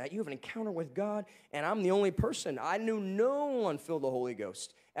after that, you have an encounter with God, and I'm the only person. I knew no one filled the Holy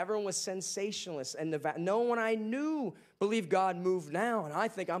Ghost. Everyone was sensationalist, and no one I knew believed God moved now, and I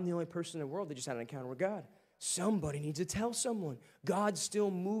think I'm the only person in the world that just had an encounter with God. Somebody needs to tell someone. God's still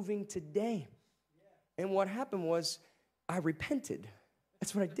moving today. And what happened was I repented.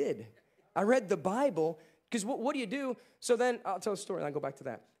 That's what I did. I read the Bible, because what do you do? So then, I'll tell a story, and I'll go back to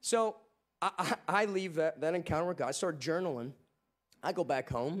that. So I leave that encounter with God. I start journaling. I go back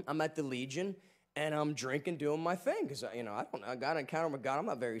home. I'm at the Legion, and I'm drinking, doing my thing. Because, I got an encounter with God. I'm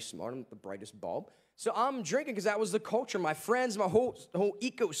not very smart. I'm not the brightest bulb. So I'm drinking because that was the culture. My friends, my whole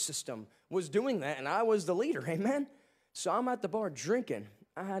ecosystem was doing that, and I was the leader. Amen? So I'm at the bar drinking.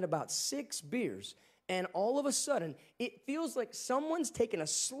 I had about 6 beers. And all of a sudden, it feels like someone's taking a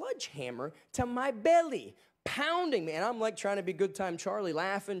sledgehammer to my belly, pounding me. And I'm like trying to be good time Charlie,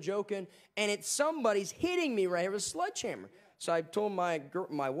 laughing, joking. And it's somebody's hitting me right here with a sledgehammer. So I told my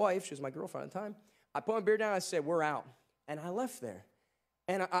wife, she was my girlfriend at the time, I put my beer down, I said, we're out. And I left there.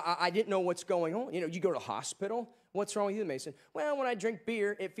 And I didn't know what's going on. You go to the hospital. What's wrong with you, Mason? Well, when I drink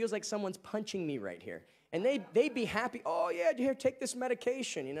beer, it feels like someone's punching me right here. And they'd be happy. Oh, yeah, here, take this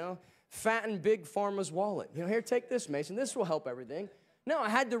medication, Fatten Big Pharma's wallet. Here, take this, Mason. This will help everything. No, I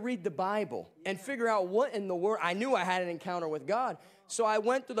had to read the Bible and figure out what in the world. I knew I had an encounter with God. So I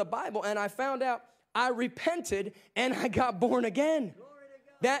went through the Bible, and I found out I repented, and I got born again.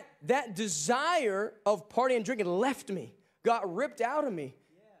 That desire of partying and drinking left me, got ripped out of me.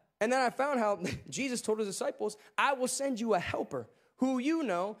 And then I found how Jesus told his disciples, I will send you a helper who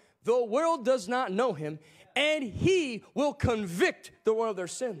the world does not know him, and he will convict the world of their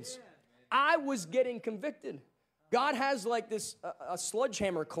sins. I was getting convicted. God has like this, a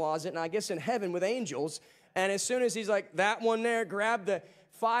sledgehammer closet, and I guess in heaven with angels, and as soon as he's like, that one there, grab the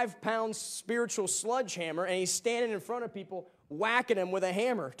 5-pound spiritual sledgehammer, and he's standing in front of people, whacking them with a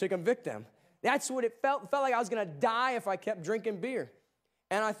hammer to convict them. That's what it felt. It felt like I was going to die if I kept drinking beer.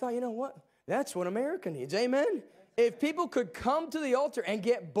 And I thought, you know what? That's what America needs. Amen? If people could come to the altar and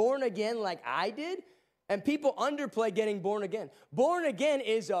get born again like I did, and people underplay getting born again. Born again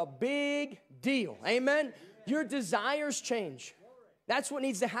is a big deal. Amen? Your desires change. That's what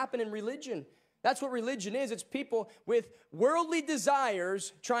needs to happen in religion. That's what religion is. It's people with worldly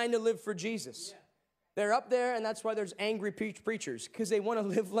desires trying to live for Jesus. They're up there, and that's why there's angry preachers, because they want to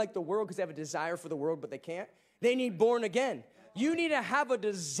live like the world because they have a desire for the world, but they can't. They need born again. You need to have a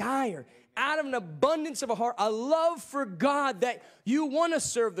desire out of an abundance of a heart, a love for God that you want to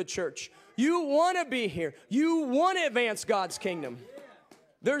serve the church. You want to be here. You want to advance God's kingdom.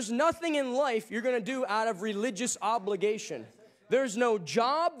 There's nothing in life you're going to do out of religious obligation. There's no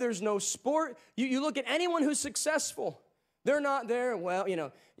job. There's no sport. You look at anyone who's successful. They're not there. Well,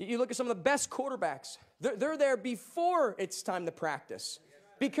 you look at some of the best quarterbacks. They're there before it's time to practice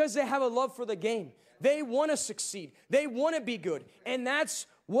because they have a love for the game. They want to succeed. They want to be good. And that's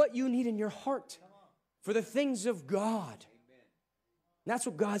what you need in your heart for the things of God. And that's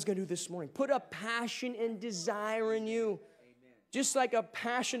what God's going to do this morning. Put a passion and desire in you. Just like a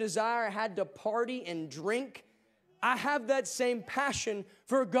passion, desire had to party and drink, I have that same passion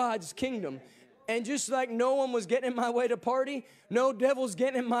for God's kingdom. And just like no one was getting in my way to party, no devil's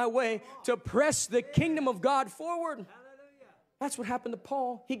getting in my way to press the kingdom of God forward. That's what happened to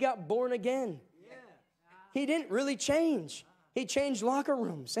Paul. He got born again. He didn't really change. He changed locker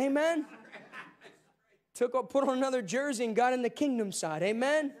rooms. Amen? Put on another jersey and got in the kingdom side.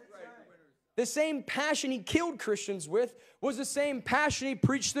 Amen? The same passion he killed Christians with was the same passion he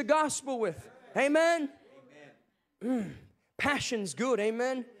preached the gospel with. Amen? Passion's good.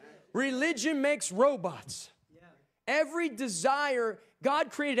 Amen? Religion makes robots. Every desire, God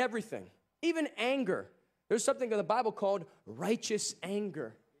created everything. Even anger. There's something in the Bible called righteous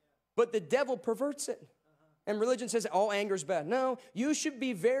anger. But the devil perverts it. And religion says all anger is bad. No, you should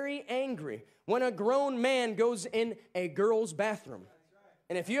be very angry when a grown man goes in a girl's bathroom.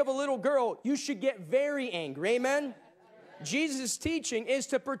 And if you have a little girl, you should get very angry. Amen? Jesus' teaching is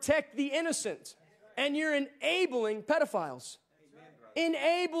to protect the innocent. And you're enabling pedophiles.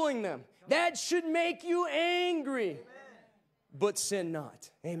 Enabling them. That should make you angry. But sin not.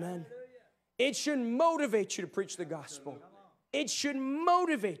 Amen? It should motivate you to preach the gospel. It should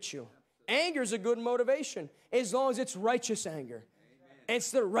motivate you. Anger is a good motivation as long as it's righteous anger.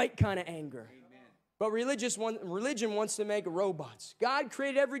 It's the right kind of anger. But religion wants to make robots. God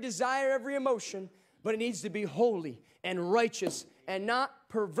created every desire, every emotion, but it needs to be holy and righteous and not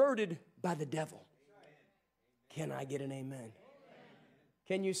perverted by the devil. Can I get an amen?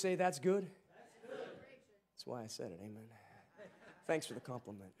 Can you say that's good? That's why I said it, amen. Thanks for the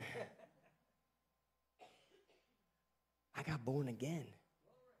compliment. I got born again.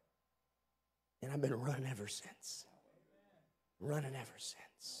 And I've been running ever since. Running ever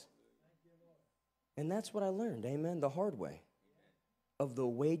since. And that's what I learned, amen, the hard way. Of the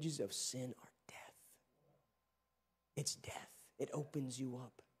wages of sin are death. It's death. It opens you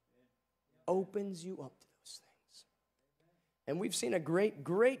up. Opens you up to those things. And we've seen a great,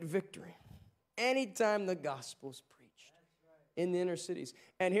 great victory anytime the gospel's preached in the inner cities.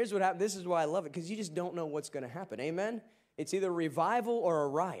 And here's what happened. This is why I love it, because you just don't know what's going to happen, amen? It's either revival or a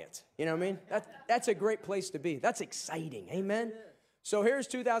riot. You know what I mean? That's a great place to be. That's exciting. Amen? So here's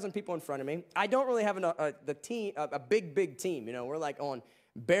 2,000 people in front of me. I don't really have a big team. You know, we're like on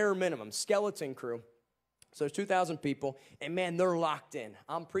bare minimum, skeleton crew. So there's 2,000 people, and man, they're locked in.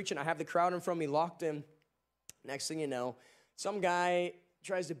 I'm preaching. I have the crowd in front of me locked in. Next thing you know, some guy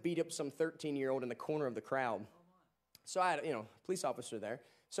tries to beat up some 13-year-old in the corner of the crowd. So I had, a police officer there.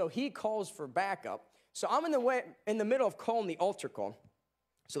 So he calls for backup. So I'm in the middle of calling the altar call.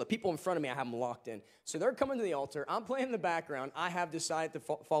 So the people in front of me, I have them locked in. So they're coming to the altar. I'm playing in the background. I have decided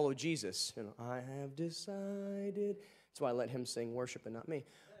to follow Jesus. I have decided. That's why I let him sing worship and not me.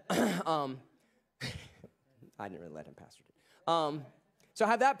 I didn't really let him pastor it. So I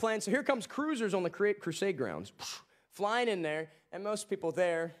have that plan. So here comes cruisers on the crusade grounds, flying in there. And most people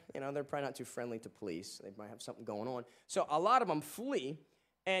there, they're probably not too friendly to police. They might have something going on. So a lot of them flee.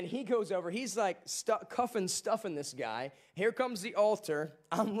 And he goes over, he's like stuffing this guy. Here comes the altar.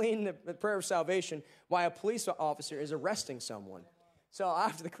 I'm leading the prayer of salvation while a police officer is arresting someone. So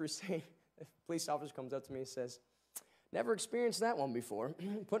after the crusade, the police officer comes up to me and says, never experienced that one before.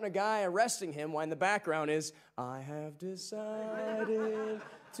 Putting a guy, arresting him while in the background is, I have decided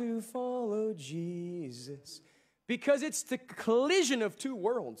to follow Jesus. Because it's the collision of two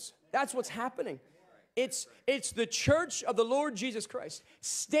worlds. That's what's happening. It's the church of the Lord Jesus Christ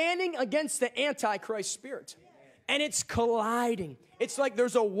standing against the Antichrist spirit. And it's colliding. It's like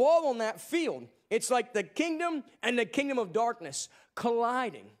there's a wall on that field. It's like the kingdom and the kingdom of darkness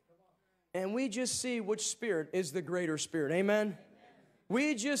colliding. And we just see which spirit is the greater spirit. Amen?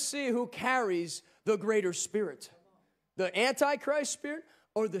 We just see who carries the greater spirit. The Antichrist spirit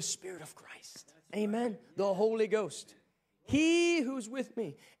or the Spirit of Christ. Amen? The Holy Ghost. He who's with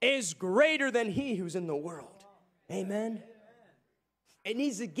me is greater than he who's in the world. Amen? It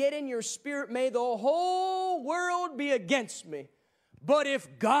needs to get in your spirit. May the whole world be against me, but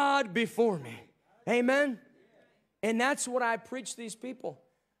if God be for me. Amen? And that's what I preach to these people.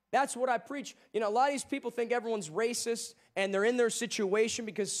 That's what I preach. A lot of these people think everyone's racist and they're in their situation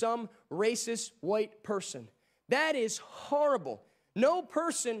because some racist white person. That is horrible. No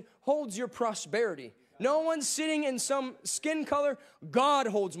person holds your prosperity. No one's sitting in some skin color. God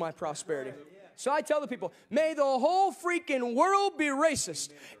holds my prosperity. So I tell the people, may the whole freaking world be racist.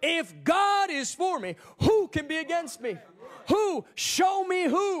 If God is for me, who can be against me? Who? Show me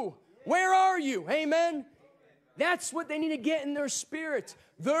who. Where are you? Amen. That's what they need to get in their spirit.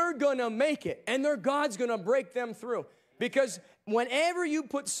 They're going to make it, and their God's going to break them through. Because whenever you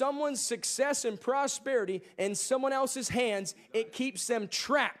put someone's success and prosperity in someone else's hands, it keeps them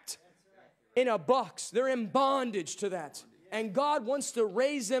trapped in a box. They're in bondage to that. And God wants to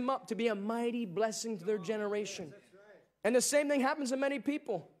raise them up to be a mighty blessing to their generation. And the same thing happens to many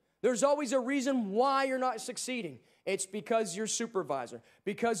people. There's always a reason why you're not succeeding. It's because you're supervisor,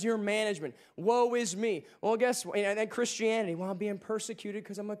 because you're management. Woe is me. Well, guess what? And then Christianity. Well, I'm being persecuted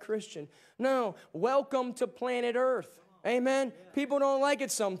because I'm a Christian. No, welcome to planet Earth. Amen. People don't like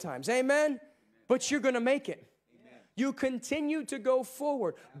it sometimes. Amen. But you're going to make it. You continue to go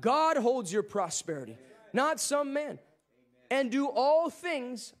forward. God holds your prosperity, not some man. And do all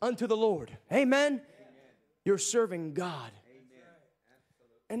things unto the Lord. Amen. You're serving God.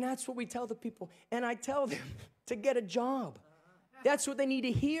 And that's what we tell the people. And I tell them to get a job. That's what they need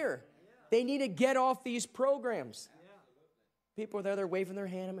to hear. They need to get off these programs. People are there, they're waving their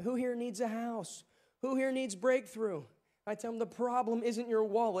hand. Who here needs a house? Who here needs breakthrough? I tell them the problem isn't your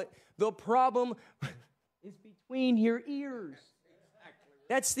wallet. The problem is between your ears.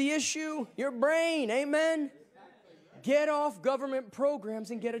 That's the issue. Your brain. Amen. Get off government programs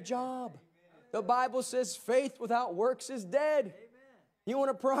and get a job. The Bible says faith without works is dead. You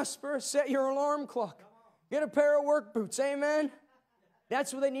want to prosper? Set your alarm clock. Get a pair of work boots. Amen.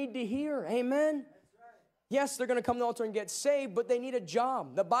 That's what they need to hear. Amen. Yes, they're going to come to the altar and get saved, but they need a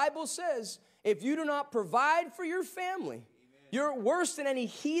job. The Bible says if you do not provide for your family, you're worse than any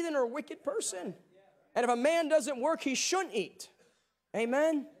heathen or wicked person. And if a man doesn't work, he shouldn't eat.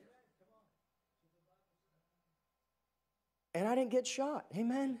 Amen. And I didn't get shot.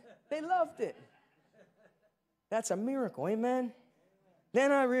 Amen. They loved it. That's a miracle. Amen.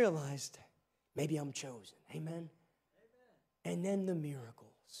 Then I realized maybe I'm chosen. Amen. And then the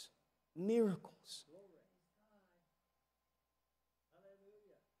miracles. Miracles.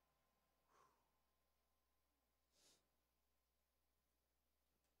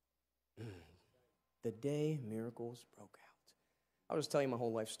 The day miracles broke out. I'll just tell you my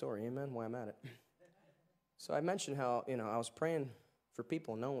whole life story. Amen. Why I'm at it. So I mentioned how, I was praying for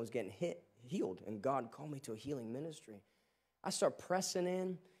people and no one was getting healed. And God called me to a healing ministry. I start pressing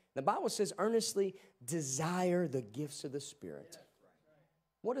in. The Bible says, earnestly desire the gifts of the Spirit.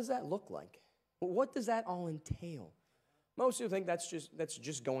 What does that look like? What does that all entail? Most people think that's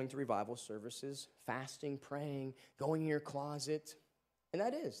just going to revival services, fasting, praying, going in your closet. And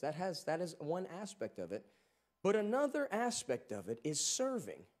that is one aspect of it. But another aspect of it is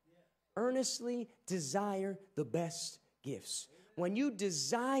serving. Earnestly desire the best gifts. When you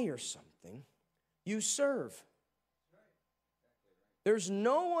desire something, you serve. There's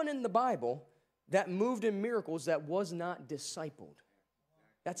no one in the Bible that moved in miracles that was not discipled.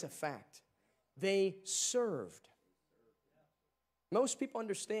 That's a fact. They served. Most people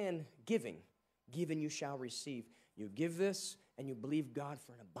understand giving. Given you shall receive. You give this and you believe God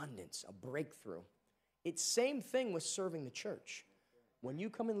for an abundance, a breakthrough. It's same thing with serving the church. When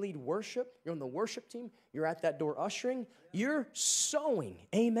you come and lead worship, you're on the worship team, you're at that door ushering, you're sowing,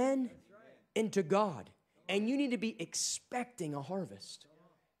 amen, into God. And you need to be expecting a harvest.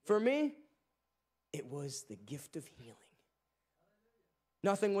 For me, it was the gift of healing.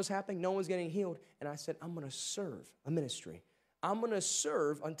 Nothing was happening, no one was getting healed. And I said, I'm going to serve a ministry. I'm going to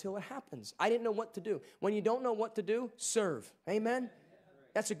serve until it happens. I didn't know what to do. When you don't know what to do, serve. Amen?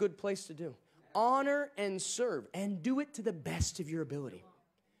 That's a good place to do. Honor and serve, and do it to the best of your ability.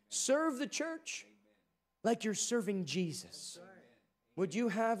 Serve the church like you're serving Jesus. Would you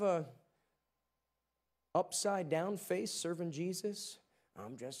have a upside down face serving Jesus?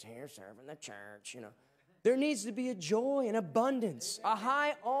 I'm just here serving the church, There needs to be a joy and abundance, a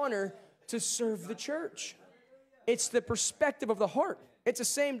high honor to serve the church. It's the perspective of the heart. It's the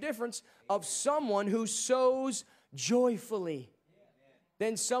same difference of someone who sows joyfully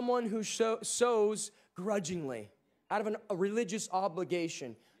than someone who sows grudgingly out of a religious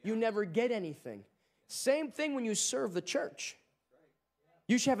obligation. You never get anything. Same thing when you serve the church.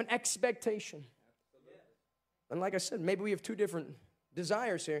 You should have an expectation. And like I said, maybe we have two different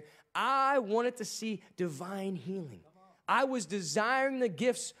desires here. I wanted to see divine healing. I was desiring the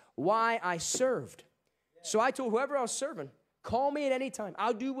gifts why I served. So I told whoever I was serving, call me at any time.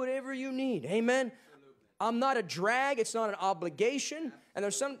 I'll do whatever you need. Amen. I'm not a drag. It's not an obligation. And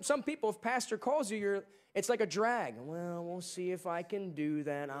there's some people, if pastor calls you, It's like a drag. Well, we'll see if I can do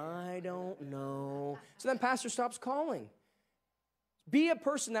that. I don't know. So then pastor stops calling. Be a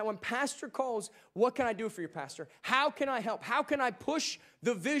person that when pastor calls, what can I do for you, pastor? How can I help? How can I push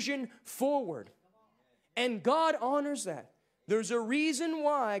the vision forward? And God honors that. There's a reason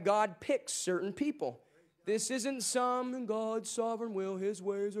why God picks certain people. This isn't some God's sovereign will. His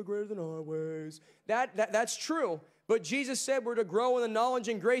ways are greater than our ways. That's true. But Jesus said we're to grow in the knowledge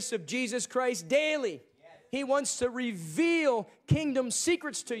and grace of Jesus Christ daily. He wants to reveal kingdom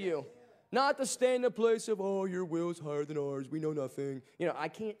secrets to you. Not to stay in the place of, oh, your will is higher than ours. We know nothing. You know, I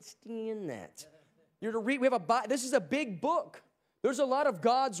can't stand that. You're to read. This is a big book. There's a lot of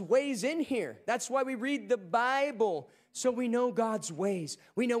God's ways in here. That's why we read the Bible. So we know God's ways.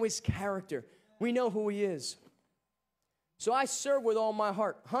 We know His character. We know who He is. So I serve with all my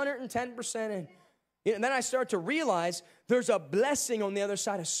heart, 110% in. And then I start to realize there's a blessing on the other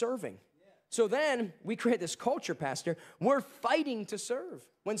side of serving. So then we create this culture, Pastor. We're fighting to serve.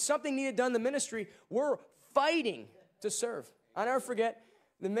 When something needed done in the ministry, we're fighting to serve. I'll never forget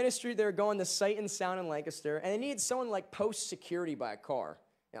the ministry. They were going to Sight and Sound in Lancaster, and they needed someone like post security by a car.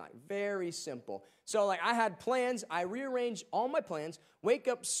 Very simple. So I had plans. I rearranged all my plans, wake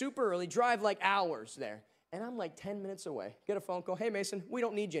up super early, drive hours there. And I'm 10 minutes away. Get a phone call. Hey, Mason, we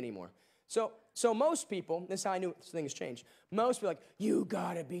don't need you anymore. So most people, this is how I knew things changed. Most people you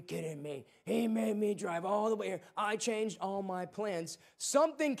gotta be kidding me. He made me drive all the way here. I changed all my plans.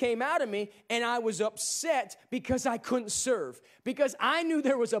 Something came out of me and I was upset because I couldn't serve. Because I knew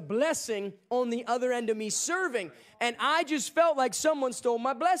there was a blessing on the other end of me serving. And I just felt like someone stole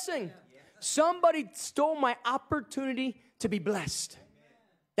my blessing. Somebody stole my opportunity to be blessed.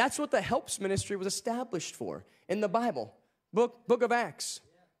 That's what the Helps ministry was established for in the Bible. Book of Acts.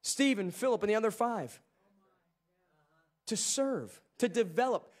 Stephen, Philip, and the other 5. To serve, to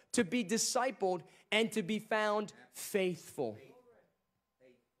develop, to be discipled, and to be found faithful.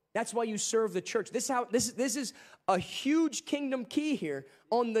 That's why you serve the church. This is a huge kingdom key here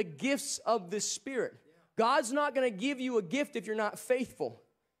on the gifts of the Spirit. God's not going to give you a gift if you're not faithful.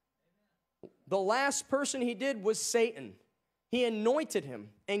 The last person He did was Satan. He anointed him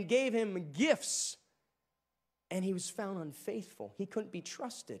and gave him gifts. And he was found unfaithful. He couldn't be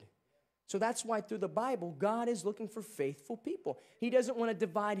trusted. So that's why through the Bible, God is looking for faithful people. He doesn't want to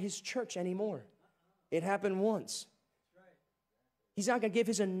divide His church anymore. It happened once. He's not going to give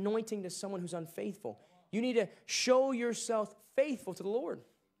His anointing to someone who's unfaithful. You need to show yourself faithful to the Lord.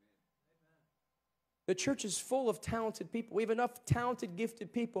 The church is full of talented people. We have enough talented,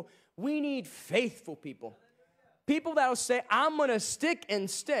 gifted people. We need faithful people. People that will say, I'm going to stick and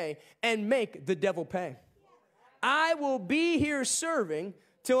stay and make the devil pay. I will be here serving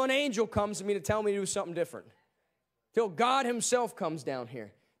till an angel comes to me to tell me to do something different. Till God Himself comes down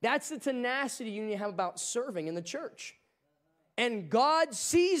here. That's the tenacity you need to have about serving in the church. And God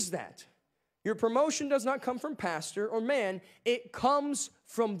sees that. Your promotion does not come from pastor or man. It comes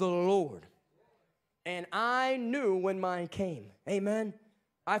from the Lord. And I knew when mine came. Amen.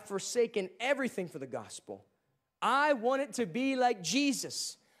 I've forsaken everything for the gospel. I wanted to be like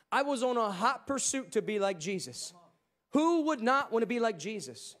Jesus. I was on a hot pursuit to be like Jesus. Who would not want to be like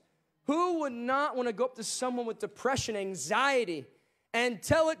Jesus? Who would not want to go up to someone with depression, anxiety, and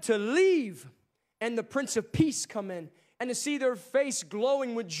tell it to leave, and the Prince of Peace come in, and to see their face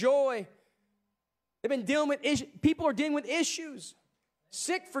glowing with joy? They've been dealing with issues. People are dealing with issues.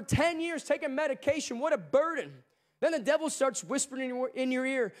 Sick for 10 years, taking medication. What a burden. Then the devil starts whispering in your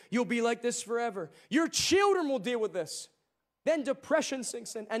ear, you'll be like this forever. Your children will deal with this. Then depression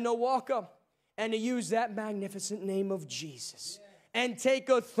sinks in, and they'll walk up and to use that magnificent name of Jesus and take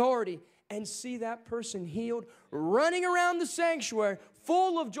authority and see that person healed, running around the sanctuary,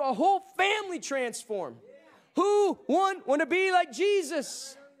 full of joy, a whole family transformed. Who want to be like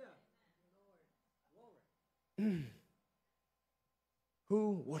Jesus? Who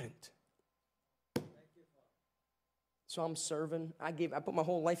wouldn't? So I'm serving. I put my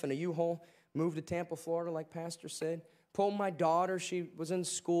whole life in a U-Haul, moved to Tampa, Florida, like Pastor said. Pulled my daughter. She was in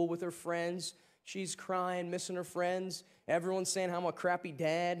school with her friends. She's crying, missing her friends. Everyone's saying how I'm a crappy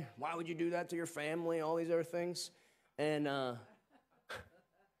dad. Why would you do that to your family? All these other things. And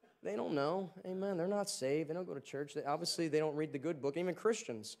they don't know. Amen. They're not saved. They don't go to church. Obviously, they don't read the good book. Even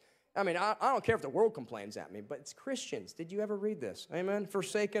Christians. I mean, I don't care if the world complains at me, but it's Christians. Did you ever read this? Amen.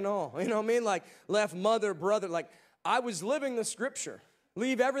 Forsaken all. You know what I mean? Like, left mother, brother. Like, I was living the scripture.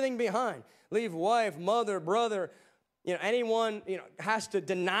 Leave everything behind. Leave wife, mother, brother. Anyone, has to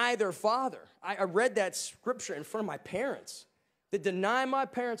deny their father. I read that scripture in front of my parents. To deny my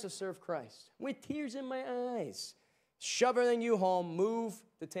parents to serve Christ. With tears in my eyes. Shove everything U-Haul, move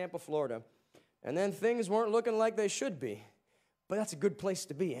to Tampa, Florida. And then things weren't looking like they should be. But that's a good place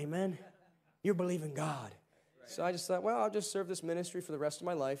to be, amen? You believe in God. So I just thought, well, I'll just serve this ministry for the rest of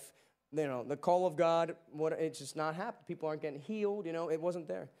my life. You know, the call of God, it's just not happening. People aren't getting healed, you know, it wasn't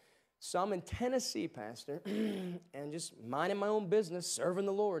there. So I'm in Tennessee, Pastor, and just minding my own business, serving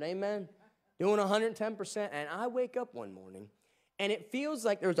the Lord, amen? Doing 110%, and I wake up one morning, and it feels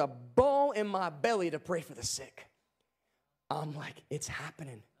like there's a ball in my belly to pray for the sick. I'm like, it's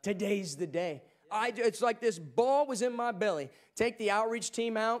happening. Today's the day. It's like this ball was in my belly. Take the outreach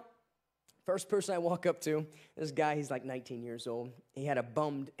team out. First person I walk up to, this guy, he's like 19 years old. He had a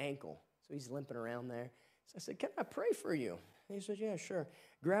bummed ankle, so he's limping around there. So I said, can I pray for you? And he said, yeah, sure.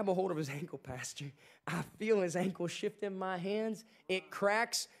 Grab a hold of his ankle, Pastor. I feel his ankle shift in my hands. It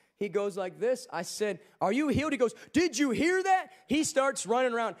cracks. He goes like this. I said, are you healed? He goes, did you hear that? He starts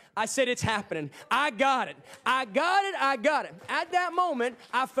running around. I said, it's happening. I got it. I got it. I got it. At that moment,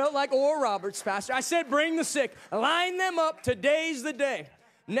 I felt like Oral Roberts, Pastor. I said, bring the sick. Line them up. Today's the day.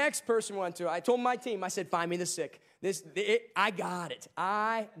 Next person went to, I told my team, I said, find me the sick. I got it.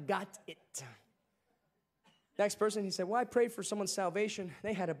 I got it. Next person, he said, well, I prayed for someone's salvation.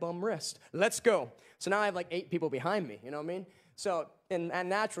 They had a bum wrist. Let's go. So now I have like 8 people behind me, you know what I mean? So, and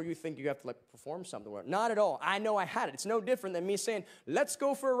natural, you think you have to like perform something. Not at all. I know I had it. It's no different than me saying, let's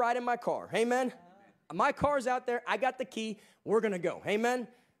go for a ride in my car. Amen? My car's out there. I got the key. We're going to go. Amen?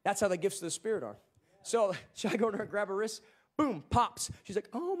 That's how the gifts of the Spirit are. So should I go to her, grab her wrist? Boom, pops. She's like,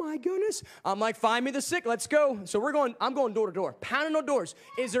 oh my goodness. I'm like, find me the sick. Let's go. So I'm going door to door, pounding on doors.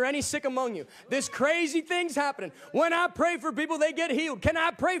 Is there any sick among you? This crazy thing's happening. When I pray for people, they get healed. Can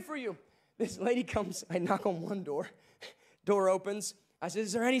I pray for you? This lady comes. I knock on one door. Door opens. I said,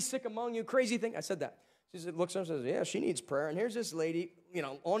 is there any sick among you? Crazy thing. I said that. She said, looks up and says, yeah, she needs prayer. And here's this lady, you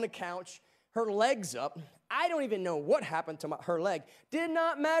know, on the couch, her legs up. I don't even know what happened to her leg. Did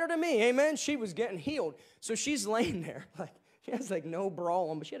not matter to me. Amen. She was getting healed. So she's laying there like, she has like no bra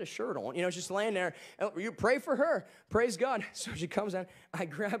on, but she had a shirt on. You know, she's laying there. You pray for her. Praise God. So she comes down. I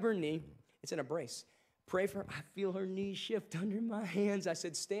grab her knee. It's in a brace. Pray for her. I feel her knee shift under my hands. I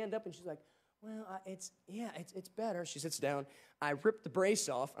said, stand up. And she's like, well, it's better. She sits down. I rip the brace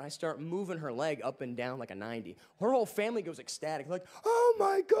off, and I start moving her leg up and down like a 90. Her whole family goes ecstatic, like, oh,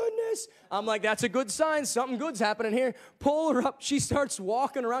 my goodness. I'm like, that's a good sign. Something good's happening here. Pull her up. She starts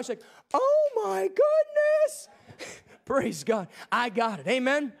walking around. She's like, oh, my goodness. Praise God. I got it.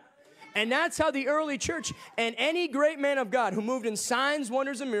 Amen. And that's how the early church and any great man of God who moved in signs,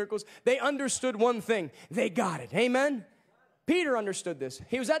 wonders, and miracles, they understood one thing. They got it. Amen. Peter understood this.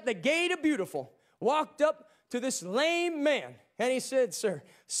 He was at the gate of Beautiful, walked up to this lame man, and he said, sir,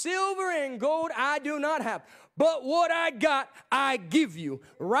 silver and gold I do not have, but what I got I give you.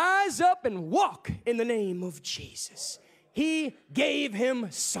 Rise up and walk in the name of Jesus. He gave him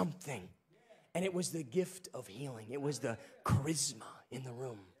something. And it was the gift of healing. It was the charisma in the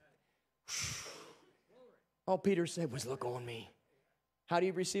room. All Peter said was, look on me. How do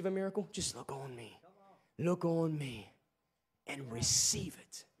you receive a miracle? Just look on me. Look on me and receive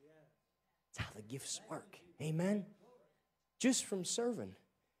it. That's how the gifts work. Amen? Just from serving.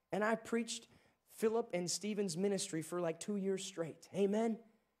 And I preached Philip and Stephen's ministry for like 2 years straight. Amen?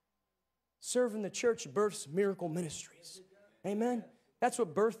 Serving the church births miracle ministries. Amen? That's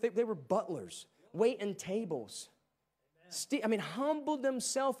what birthed. They were butlers, waiting tables. Humbled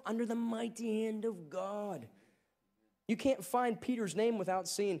themselves under the mighty hand of God. You can't find Peter's name without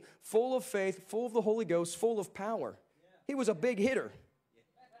seeing full of faith, full of the Holy Ghost, full of power. He was a big hitter.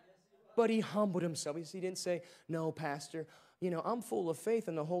 But he humbled himself. He didn't say, no, Pastor, I'm full of faith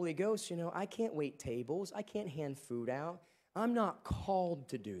in the Holy Ghost. I can't wait tables. I can't hand food out. I'm not called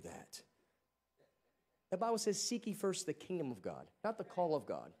to do that. The Bible says, seek ye first the kingdom of God, not the call of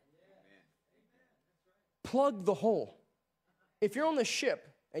God. Plug the hole. If you're on the ship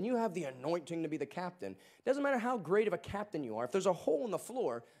and you have the anointing to be the captain, it doesn't matter how great of a captain you are. If there's a hole in the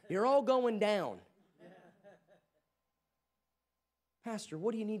floor, you're all going down. Pastor,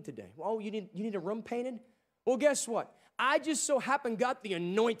 what do you need today? Oh, you need a room painted? Well, guess what? I just so happen got the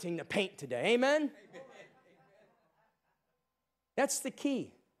anointing to paint today. Amen? That's the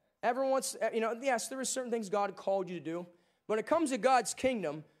key. Everyone wants, yes, there are certain things God called you to do. When it comes to God's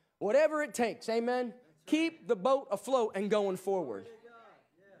kingdom, whatever it takes, amen, keep the boat afloat and going forward.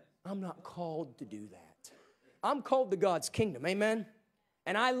 I'm not called to do that. I'm called to God's kingdom, amen?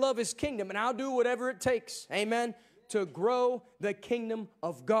 And I love his kingdom, and I'll do whatever it takes, amen, to grow the kingdom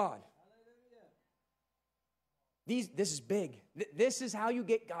of God. This is big. This is how you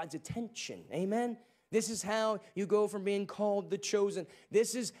get God's attention, amen? This is how you go from being called the chosen.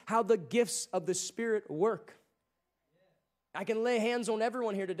 This is how the gifts of the Spirit work. I can lay hands on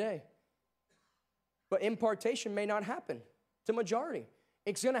everyone here today. But impartation may not happen to majority.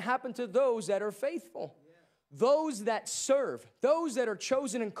 It's going to happen to those that are faithful, those that serve, those that are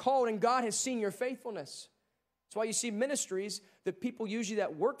chosen and called, and God has seen your faithfulness. That's why you see ministries, the people usually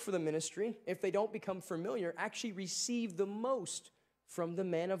that work for the ministry, if they don't become familiar, actually receive the most from the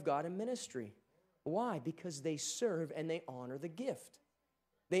man of God in ministry. Why? Because they serve and they honor the gift.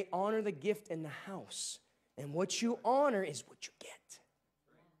 They honor the gift in the house. And what you honor is what you get.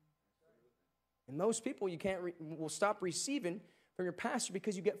 And most people will stop receiving from your pastor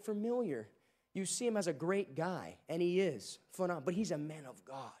because you get familiar. You see him as a great guy, and he is phenomenal, but he's a man of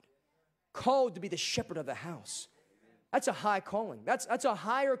God, called to be the shepherd of the house. That's a high calling. That's a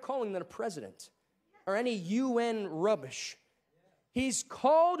higher calling than a president or any UN rubbish. He's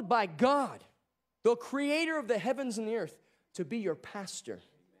called by God, the creator of the heavens and the earth, to be your pastor.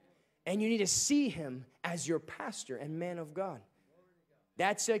 And you need to see him as your pastor and man of God.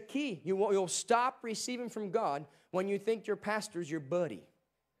 That's a key. You'll stop receiving from God when you think your pastor's your buddy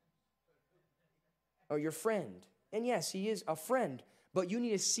or your friend. And yes, he is a friend, but you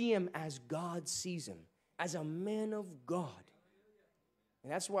need to see him as God sees him, as a man of God.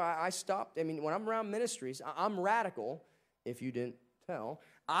 And that's why I stopped. I mean, when I'm around ministries, I'm radical, if you didn't tell.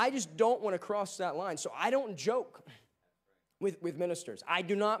 I just don't want to cross that line, so I don't joke with ministers. I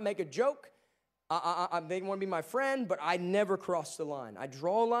do not make a joke. They want to be my friend, but I never cross the line. I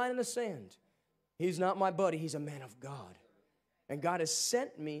draw a line in the sand. He's not my buddy. He's a man of God. And God has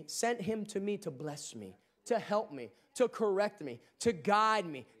sent him to me to bless me, to help me, to correct me, to guide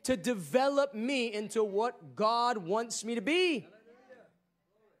me, to develop me into what God wants me to be.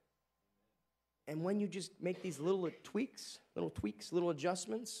 And when you just make these little tweaks, little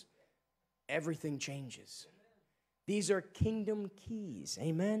adjustments, everything changes. These are kingdom keys.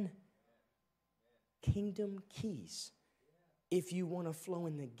 Amen? Kingdom keys if you want to flow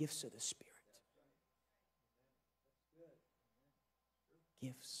in the gifts of the Spirit.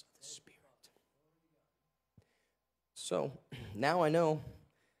 Gifts of the Spirit. So now I know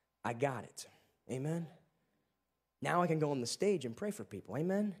I got it. Amen? Now I can go on the stage and pray for people.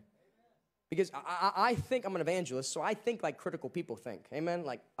 Amen? Because I think I'm an evangelist, so I think like critical people think. Amen?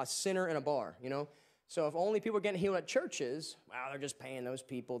 Like a sinner in a bar, you know? So if only people are getting healed at churches, wow, they're just paying those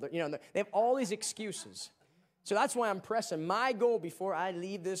people. They have all these excuses. So that's why I'm pressing. My goal before I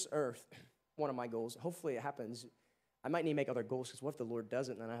leave this earth, one of my goals, hopefully it happens. I might need to make other goals because what if the Lord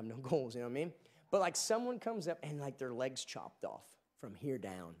doesn't and then I have no goals, you know what I mean? But like someone comes up and like their leg's chopped off from here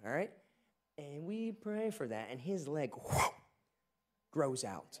down, all right? And we pray for that and his leg grows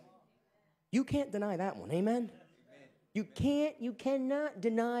out. You can't deny that one, amen? You cannot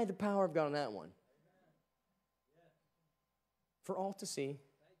deny the power of God on that one. For all to see.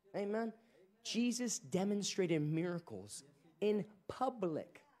 Amen. Jesus demonstrated miracles in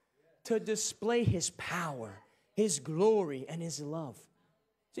public to display his power, his glory, and his love.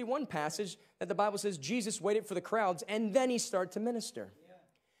 See, one passage that the Bible says Jesus waited for the crowds and then he started to minister.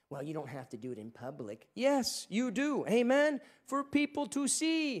 Well, you don't have to do it in public. Yes, you do. Amen. For people to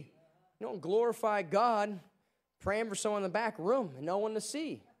see. You don't glorify God praying for someone in the back room and no one to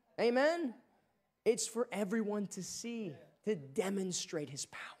see. Amen. It's for everyone to see, to demonstrate his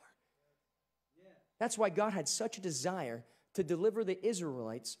power. That's why God had such a desire to deliver the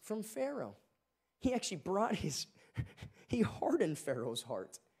Israelites from Pharaoh. He actually he hardened Pharaoh's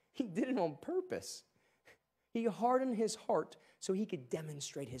heart. He did it on purpose. He hardened his heart so he could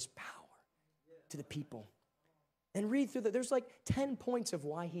demonstrate his power to the people. And read through that. There's like 10 points of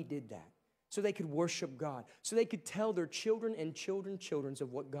why he did that. So they could worship God. So they could tell their children and children's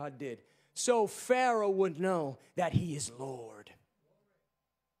of what God did. So Pharaoh would know that he is Lord.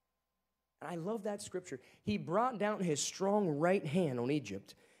 And I love that scripture. He brought down his strong right hand on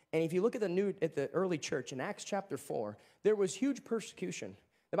Egypt. And if you look at the early church in Acts chapter 4, there was huge persecution.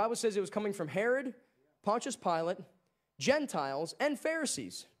 The Bible says it was coming from Herod, Pontius Pilate, Gentiles, and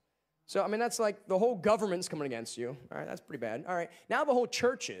Pharisees. So, I mean, that's like the whole government's coming against you. All right, that's pretty bad. All right, now the whole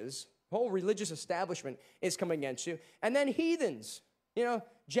whole religious establishment is coming against you. And then heathens,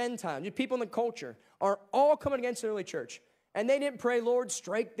 Gentiles, people in the culture are all coming against the early church. And they didn't pray, Lord,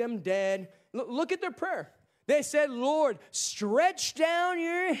 strike them dead. Look at their prayer. They said, Lord, stretch down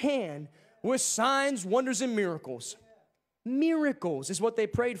your hand with signs, wonders, and miracles. Miracles is what they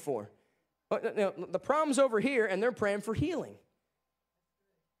prayed for. But the problem's over here, and they're praying for healing.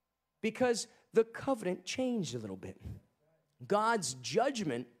 Because the covenant changed a little bit. God's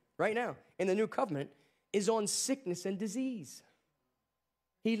judgment right now in the new covenant is on sickness and disease.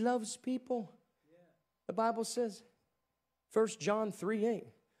 He loves people. The Bible says, 1 John 3:8,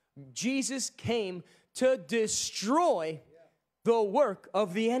 Jesus came to destroy the work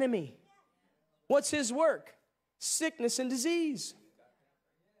of the enemy. What's his work? Sickness and disease.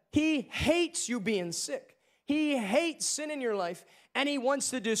 He hates you being sick. He hates sin in your life, and he wants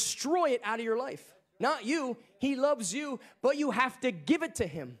to destroy it out of your life. Not you. He loves you, but you have to give it to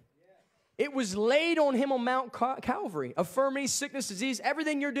him. It was laid on him on Mount Calvary. Infirmity, sickness, disease,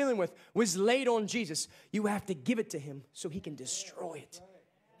 everything you're dealing with was laid on Jesus. You have to give it to him so he can destroy it.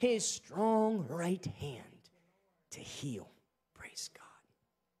 His strong right hand to heal. Praise God.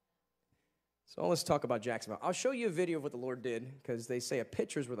 So let's talk about Jacksonville. I'll show you a video of what the Lord did, because they say a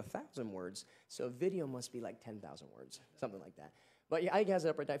picture's worth 1,000 words. So a video must be like 10,000 words, something like that. But yeah, I has it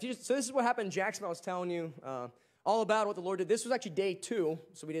up right now. So this is what happened in Jacksonville. I was telling you all about what the Lord did. This was actually day 2,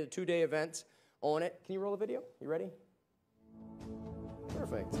 so we did a 2-day event on it. Can you roll the video? You ready?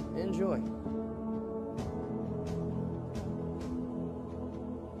 Perfect. Enjoy.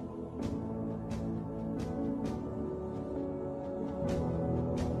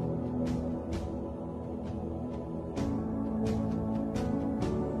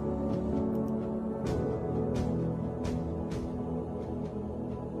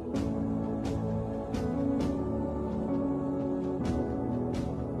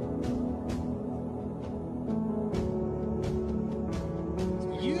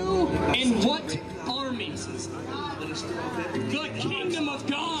 In what army? The kingdom of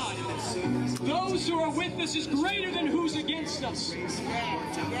God. Those who are with us is greater than who's against us.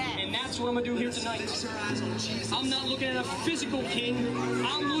 And that's what I'm going to do here tonight. I'm not looking at a physical king.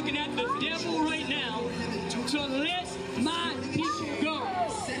 I'm looking at the devil right now to let my people go.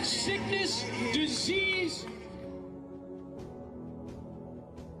 Sickness, disease.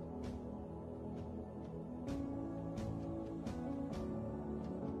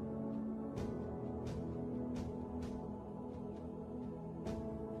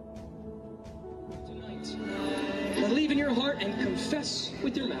 Believe in your heart and confess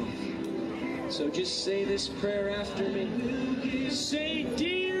with your mouth. So just say this prayer after me. Say,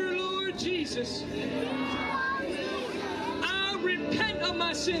 dear Lord Jesus, I repent of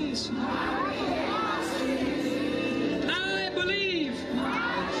my sins. I believe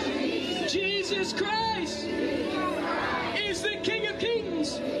Jesus Christ is the King of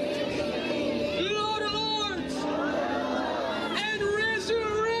Kings, Lord of Lords, and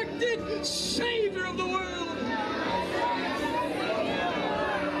resurrected Savior of the world.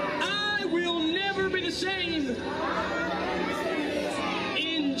 Same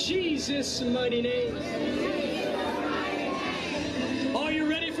in Jesus' mighty name. Are you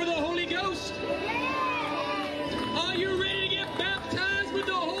ready for the Holy Ghost? Are you ready to get baptized with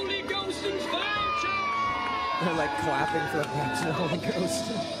the Holy Ghost and fire, church? They're like clapping for the baptism of the Holy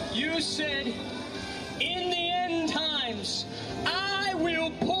Ghost. You said, in the end times, I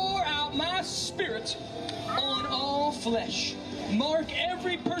will pour out my Spirit on all flesh. Mark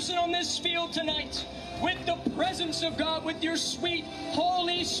every person on this field tonight with the presence of God, with your sweet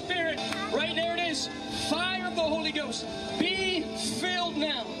Holy Spirit. Right there it is. Fire of the Holy Ghost. Be filled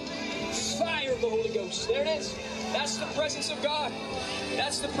now. Fire of the Holy Ghost. There it is. That's the presence of God.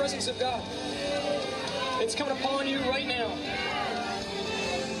 That's the presence of God. It's coming upon you right now.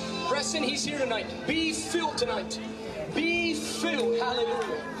 Preston, he's here tonight. Be filled tonight. Be filled.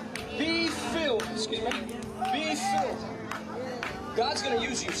 Hallelujah. Be filled. Excuse me. Be filled. God's going to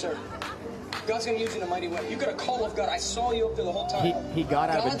use you, sir. God's going to use you in a mighty way. You got a call of God. I saw you up there the whole time. He got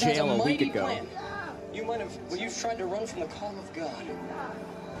out of jail a week ago. Plan. You might have, when you've tried to run from the call of God,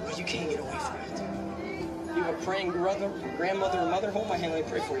 but you can't get away from it. You have a praying brother, grandmother, or mother. Hold my hand, let me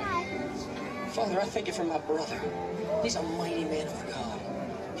pray for you. Father, I thank you for my brother. He's a mighty man of God.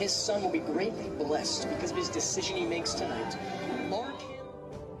 His son will be greatly blessed because of his decision he makes tonight. Mark him.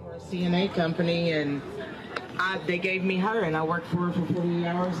 We're a CNA company, and they gave me her, and I worked for her for 40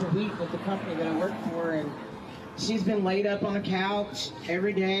 hours a week with the company that I work for, and she's been laid up on a couch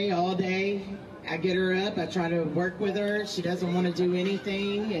every day, all day. I get her up, I try to work with her. She doesn't want to do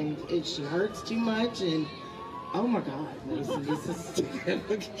anything, and she hurts too much, and oh my God, this is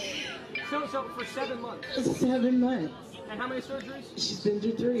So for 7 months. 7 months. And how many surgeries? She's been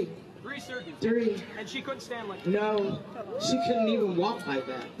through 3. 3 surgeries. 3. And she couldn't stand like that. No, she couldn't even walk like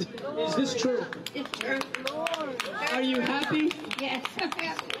that. Is this true? It's true. Are you happy? Yes.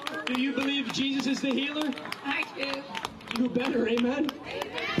 Do you believe Jesus is the healer? I do. You better, amen?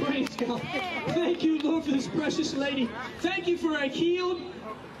 Praise God. Thank you, Lord, for this precious lady. Thank you for a healed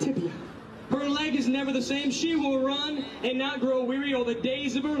tibia. Her leg is never the same. She will run and not grow weary all the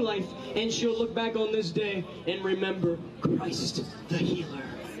days of her life. And she'll look back on this day and remember Christ the healer.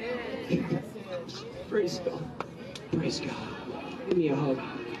 Praise God. Praise God. Give me a hug.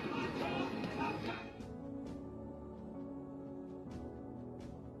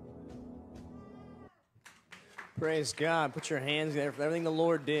 Praise God. Put your hands there for everything the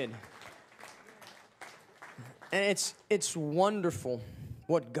Lord did. And it's wonderful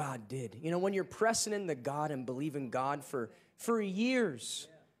what God did. You know, when you're pressing into God and believing God for years,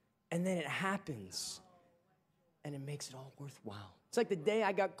 and then it happens, and it makes it all worthwhile. It's like the day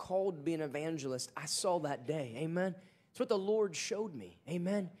I got called to be an evangelist. I saw that day. Amen. It's what the Lord showed me.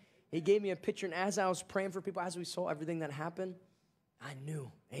 Amen. He gave me a picture, and as I was praying for people, as we saw everything that happened, I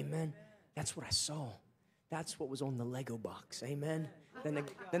knew. Amen. That's what I saw. That's what was on the Lego box. Amen.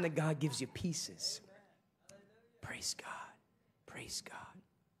 Then the God gives you pieces. Praise God. Praise God.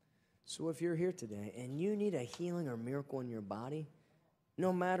 So if you're here today and you need a healing or miracle in your body,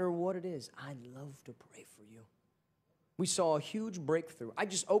 no matter what it is, I'd love to pray for you. We saw a huge breakthrough. I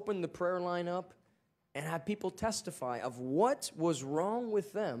just opened the prayer line up and had people testify of what was wrong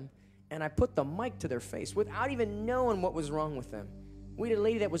with them, and I put the mic to their face without even knowing what was wrong with them. We had a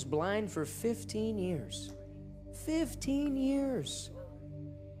lady that was blind for 15 years. 15 years.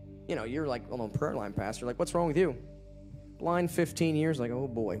 You know, you're like, I'm a prayer line pastor. Like, what's wrong with you? Blind 15 years. Like, oh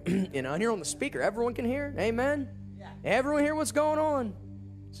boy. You know, and you're on the speaker. Everyone can hear. Amen? Yeah. Everyone hear what's going on.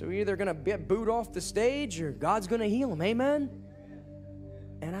 So you're either going to get booed off the stage or God's going to heal them. Amen?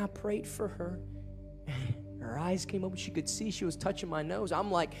 And I prayed for her. Her eyes came open. She could see. She was touching my nose. I'm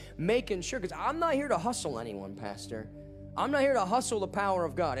like making sure, because I'm not here to hustle anyone, Pastor. I'm not here to hustle the power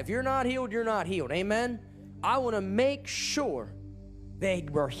of God. If you're not healed, you're not healed. Amen? I want to make sure they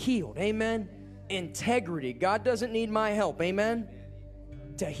were healed. Amen? Integrity. God doesn't need my help. Amen?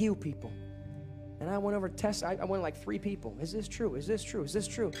 To heal people. And I went over test. I went like 3 people. Is this true? Is this true? Is this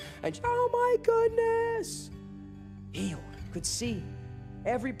true? And oh my goodness. Healed. Could see.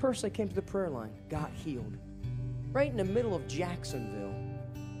 Every person that came to the prayer line got healed. Right in the middle of Jacksonville.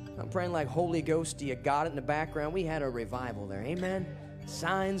 I'm praying like Holy Ghost. You got it in the background. We had a revival there. Amen?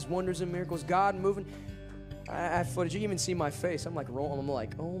 Signs, wonders, and miracles. God moving. I have footage. You can even see my face. I'm like rolling. I'm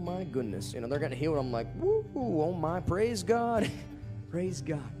like, oh my goodness. You know, they're getting healed. I'm like, woo, oh my, praise God. Praise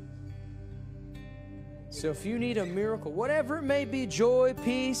God. So if you need a miracle, whatever it may be, joy,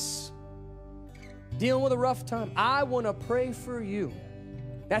 peace, dealing with a rough time, I want to pray for you.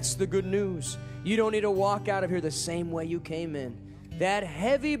 That's the good news. You don't need to walk out of here the same way you came in. That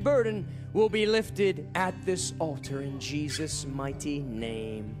heavy burden will be lifted at this altar in Jesus' mighty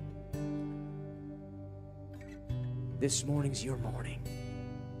name. This morning's your morning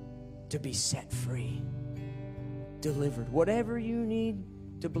to be set free, delivered. Whatever you need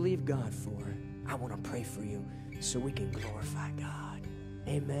to believe God for, I want to pray for you so we can glorify God.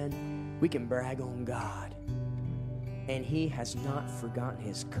 Amen. We can brag on God. And He has not forgotten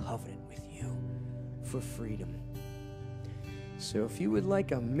His covenant with you for freedom. So if you would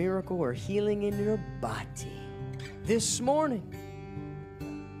like a miracle or healing in your body this morning,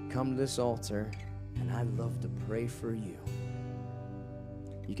 come to this altar, and I'd love to pray for you.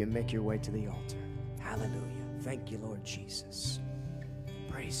 You can make your way to the altar. Hallelujah. Thank you, Lord Jesus.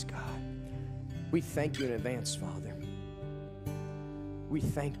 Praise God. We thank you in advance, Father. We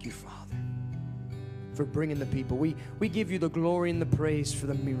thank you, Father, for bringing the people. We give you the glory and the praise for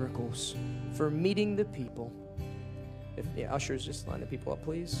the miracles, for meeting the people. If ushers, just line the people up,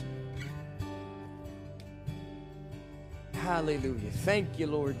 please. Hallelujah. Thank you,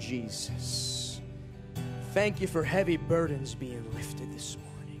 Lord Jesus. Thank you for heavy burdens being lifted this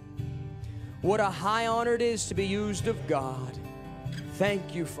morning. What a high honor it is to be used of God.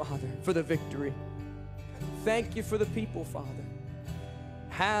 Thank you, Father, for the victory. Thank you for the people, Father.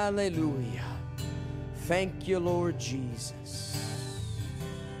 Hallelujah. Thank you, Lord Jesus.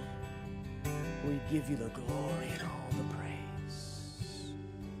 We give you the glory and all the praise.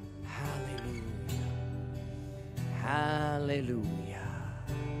 Hallelujah. Hallelujah.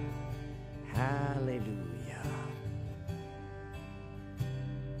 Hallelujah.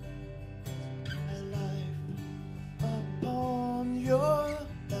 My life upon your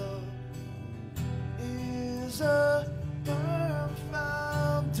love is a firm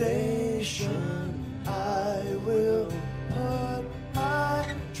foundation. I will put my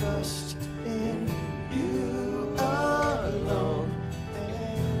trust in you alone,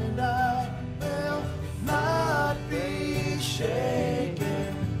 and I will not be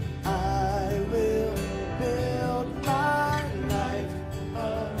shaken. I will build my life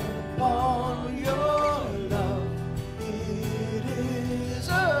upon your love. It is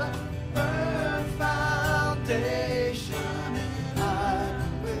a firm foundation, and I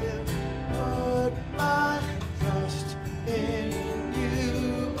will put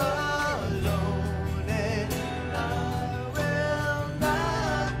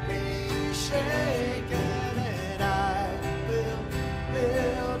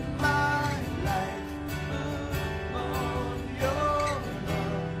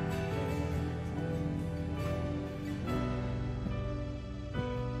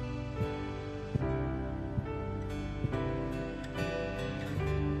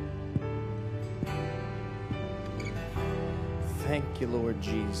Thank you, Lord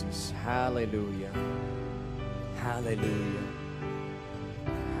Jesus. Hallelujah. Hallelujah.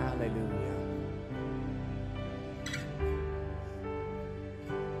 Hallelujah.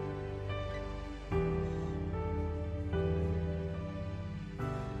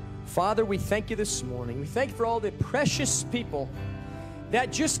 Father, we thank you this morning. We thank you for all the precious people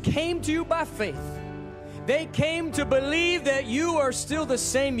that just came to you by faith. They came to believe that you are still the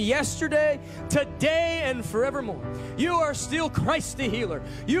same yesterday, today, and forevermore. You are still Christ the healer.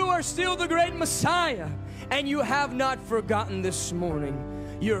 You are still the great Messiah. And you have not forgotten this morning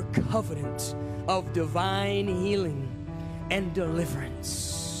your covenant of divine healing and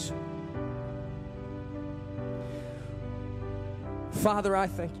deliverance. Father, I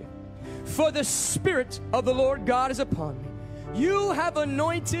thank you. For the Spirit of the Lord God is upon me. You have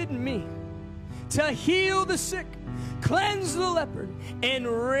anointed me to heal the sick, cleanse the leper, and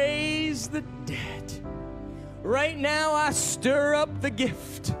raise the dead. Right now, I stir up the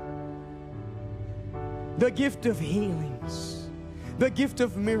gift of healings, the gift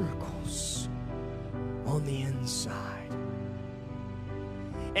of miracles on the inside.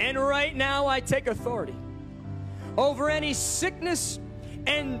 And right now, I take authority over any sickness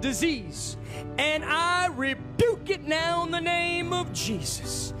and disease, and I rebuke it now in the name of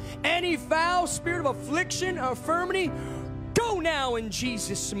Jesus. Any foul spirit of affliction or infirmity, go now in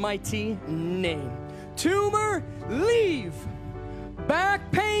Jesus' mighty name. Tumor, leave.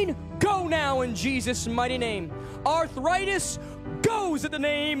 Back pain, go now in Jesus' mighty name. Arthritis goes in the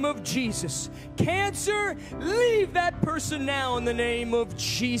name of Jesus. Cancer, leave that person now in the name of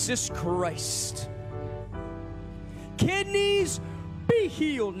Jesus Christ. Kidneys, be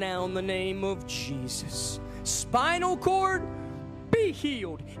healed now in the name of Jesus. Spinal cord, be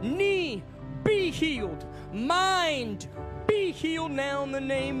healed. Knee, be healed. Mind, be healed now in the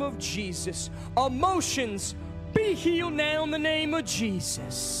name of Jesus. Emotions, be healed now in the name of Jesus.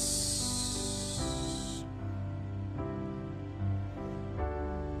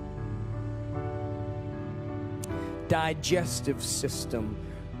 Digestive system,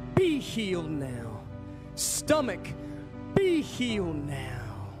 be healed now. Stomach, be healed now.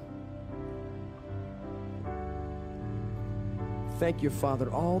 Thank you,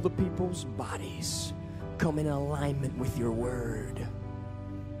 Father. All the people's bodies come in alignment with your word.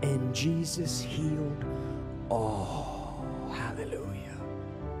 And Jesus healed all. Hallelujah.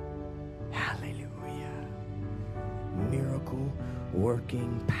 Hallelujah. Miracle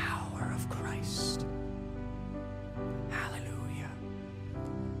working power of Christ. Hallelujah.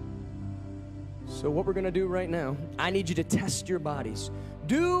 So what we're going to do right now, I need you to test your bodies.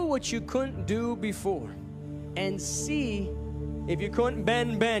 Do what you couldn't do before and see if you couldn't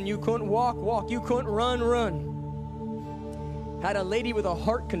bend, you couldn't walk, you couldn't run. Had a lady with a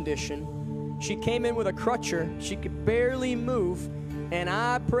heart condition. She came in with a crutcher. She could barely move. And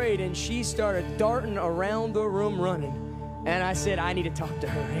I prayed, and she started darting around the room running. And I said, I need to talk to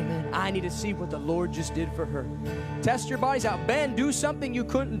her. Amen. I need to see what the Lord just did for her. Test your bodies out. Ben, do something you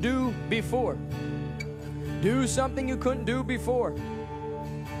couldn't do before. Do something you couldn't do before.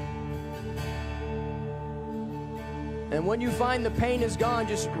 And when you find the pain is gone,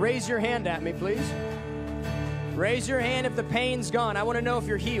 just raise your hand at me, please. Raise your hand if the pain's gone. I want to know if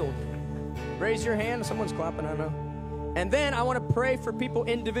you're healed. Raise your hand. Someone's clapping, I know. And then I want to pray for people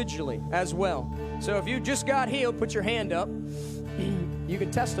individually as well. So if you just got healed, put your hand up. You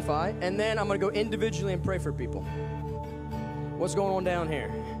can testify. And then I'm going to go individually and pray for people. What's going on down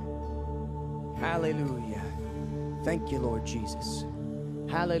here? Hallelujah. Thank you, Lord Jesus.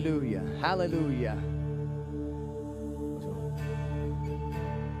 Hallelujah. Hallelujah.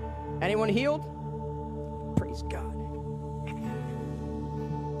 Anyone healed? Praise God.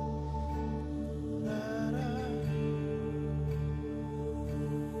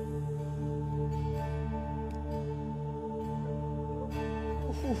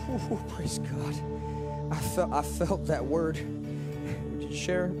 Praise God. I felt that word. Would you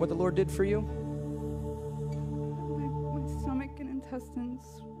share what the Lord did for you? My stomach and intestines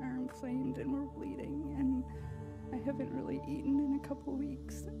are inflamed and we're bleeding, and I haven't really eaten in a couple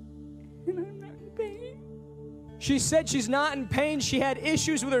weeks, and I'm not in pain. She said she's not in pain. She had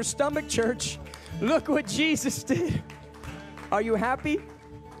issues with her stomach, church. Look what Jesus did. Are you happy?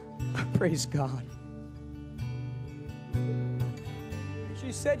 Praise God.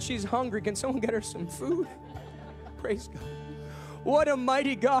 She said she's hungry. Can someone get her some food? Praise God. What a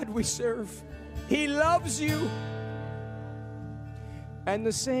mighty God we serve. He loves you. And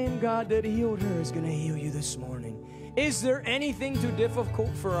the same God that healed her is going to heal you this morning. Is there anything too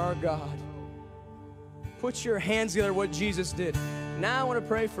difficult for our God? Put your hands together what Jesus did. Now I want to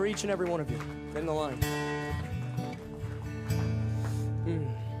pray for each and every one of you in the line.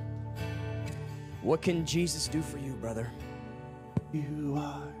 What can Jesus do for you, brother? You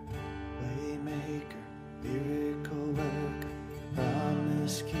are waymaker, miracle worker,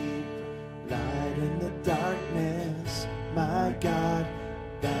 promise keeper, light in the darkness. My God,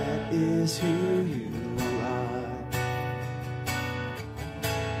 that is who you are.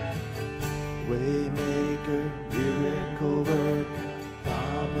 Waymaker, miracle worker,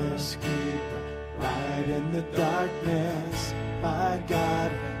 promise keeper, light in the darkness. My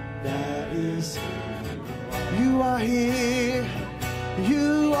God, that is who you are. Here,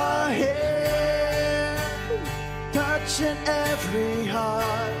 you are here, touching every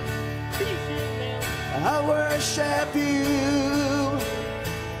heart. I worship you,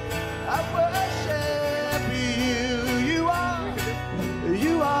 I worship you.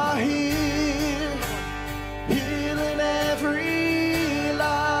 You are here, healing every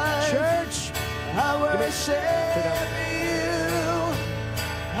life. Church, I worship you,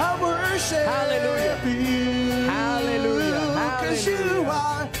 I worship Hallelujah. you. Hallelujah. 'Cause you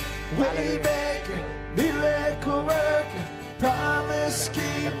are waymaker, miracle worker, promise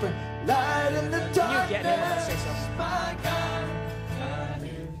keeper, light in the darkness. get him on, say something. My God.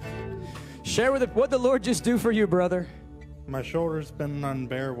 Share with it what the Lord just do for you, brother. My shoulder's been in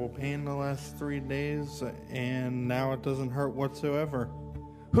unbearable pain the last 3 days, and now it doesn't hurt whatsoever.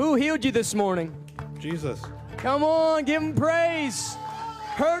 Who healed you this morning? Jesus. Come on, give him praise.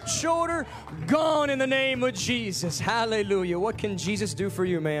 Hurt shoulder, gone in the name of Jesus. Hallelujah. What can Jesus do for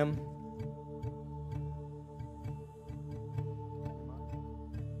you, ma'am?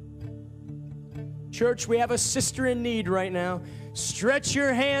 Church, we have a sister in need right now. Stretch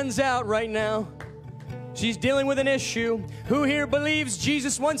your hands out right now. She's dealing with an issue. Who here believes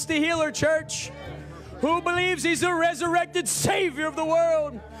Jesus wants to heal her, church? Who believes he's the resurrected Savior of the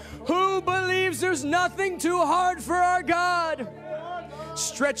world? Who believes there's nothing too hard for our God?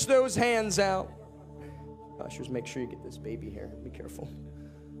 Stretch those hands out. Ushers, make sure you get this baby here. Be careful.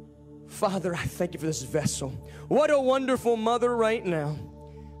 Father, I thank you for this vessel. What a wonderful mother right now.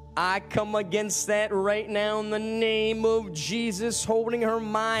 I come against that right now in the name of Jesus, holding her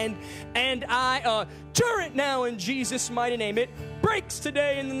mind, and I adjure it now in Jesus' mighty name. It breaks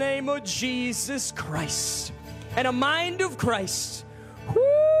today in the name of Jesus Christ. And a mind of Christ,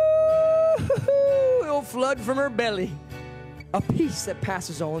 it'll flood from her belly. A peace that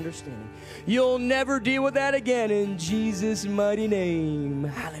passes all understanding. You'll never deal with that again in Jesus' mighty name.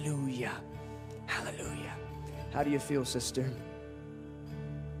 Hallelujah. Hallelujah. How do you feel, sister?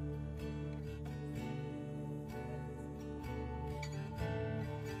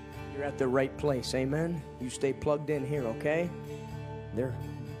 You're at the right place, amen? You stay plugged in here, okay?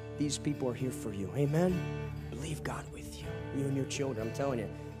 These people are here for you, amen? Believe God with you, you and your children. I'm telling you,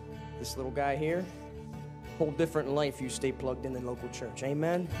 this little guy here, whole different life you stay plugged in the local church,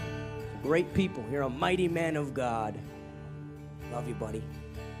 amen? Great people. You're a mighty man of God. Love you, buddy.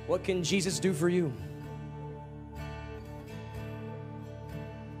 What can Jesus do for you?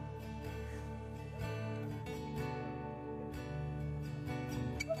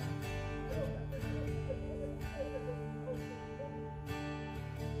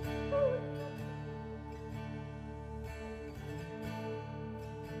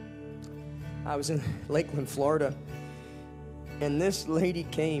 I was in Lakeland, Florida, and this lady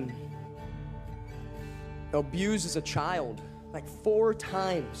came, abused as a child, like 4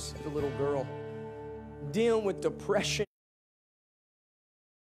 times as a little girl, dealing with depression.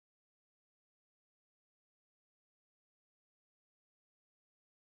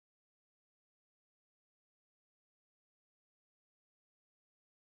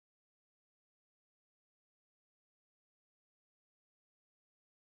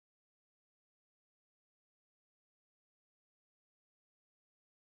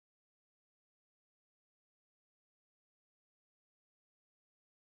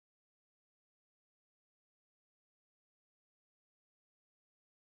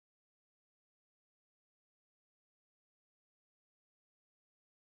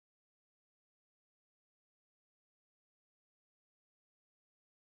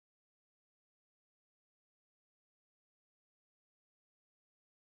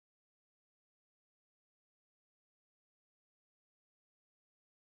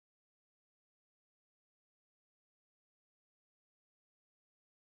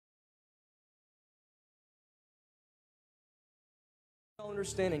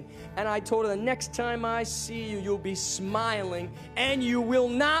 Understanding. And I told her, the next time I see you, you'll be smiling and you will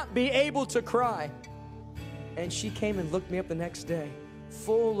not be able to cry. And she came and looked me up the next day,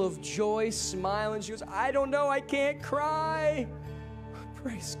 full of joy, smiling. She goes, I don't know, I can't cry.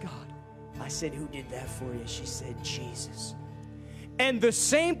 Praise God. I said, who did that for you? She said, Jesus. And the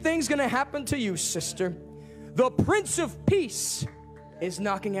same thing's going to happen to you, sister. The Prince of Peace is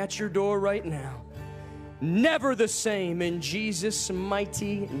knocking at your door right now. Never the same in Jesus'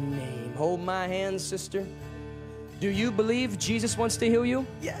 mighty name. Hold my hand, sister. Do you believe Jesus wants to heal you?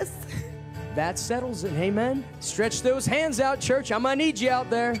 Yes. That settles it. Amen. Stretch those hands out, church. I'm going to need you out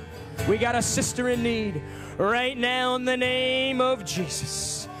there. We got a sister in need right now in the name of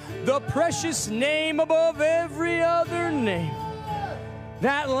Jesus. The precious name above every other name.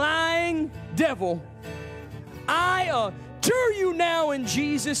 That lying devil, I adjure you now in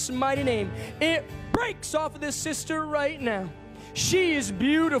Jesus' mighty name. It breaks off of this sister right now. She is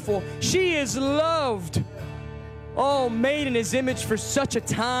beautiful. She is loved. Oh, made in His image for such a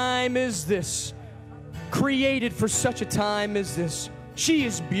time as this. Created for such a time as this. She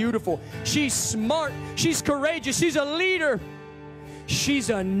is beautiful. She's smart. She's courageous. She's a leader. She's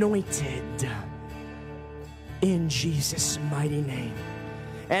anointed in Jesus' mighty name.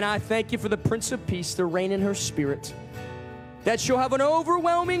 And I thank you for the Prince of Peace to reign in her spirit, that she'll have an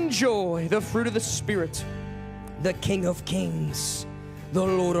overwhelming joy, the fruit of the Spirit. The King of Kings, the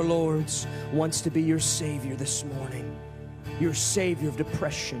Lord of Lords, wants to be your Savior this morning, your Savior of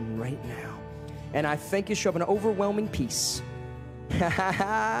depression right now. And I thank you she'll have an overwhelming peace.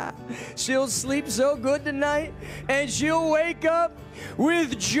 She'll sleep so good tonight, and she'll wake up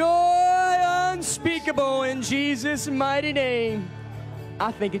with joy unspeakable in Jesus' mighty name.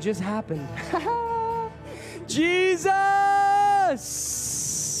 I think it just happened. Jesus!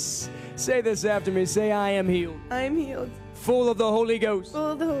 Say this after me. Say, I am healed. I am healed. Full of the Holy Ghost.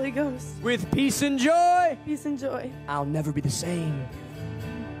 Full of the Holy Ghost. With peace and joy. Peace and joy. I'll never be the same.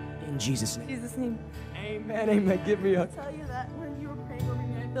 In Jesus' name. In Jesus' name. Amen, amen. Give me a... I'll tell you that when you were praying over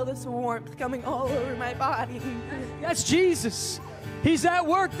me, I feel this warmth coming all over my body. That's Jesus. He's at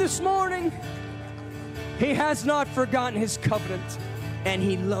work this morning. He has not forgotten His covenant, and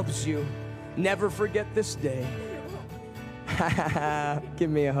He loves you. Never forget this day.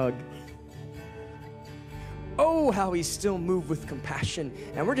 Give me a hug. Oh, how He's still moved with compassion.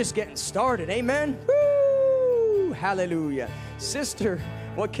 And we're just getting started. Amen. Woo! Hallelujah. Sister,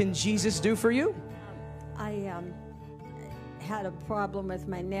 what can Jesus do for you? I had a problem with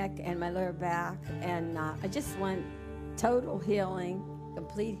my neck and my lower back, and I just want total healing,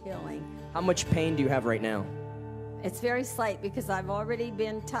 complete healing. How much pain do you have right now? It's very slight because I've already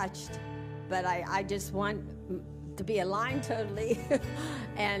been touched, but I just want to be aligned totally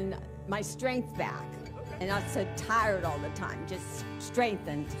and my strength back. And not so tired all the time, just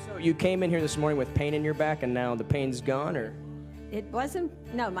strengthened. So you came in here this morning with pain in your back, and now the pain's gone, or? It wasn't,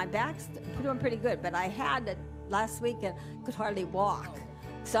 no, my back's doing pretty good, but I had it last week and could hardly walk.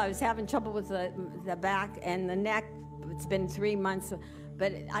 So I was having trouble with the back and the neck. It's been 3 months,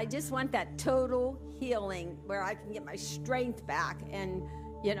 but I just want that total healing where I can get my strength back and,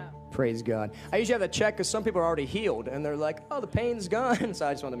 you know. Praise God. I usually have to check because some people are already healed and they're like, oh, the pain's gone. So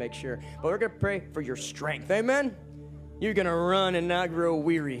I just want to make sure. But we're going to pray for your strength. Amen? You're going to run and not grow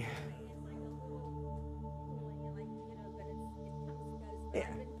weary. Yeah.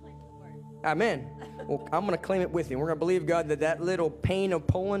 Amen. Well, I'm going to claim it with you. We're going to believe, God, that that little pain of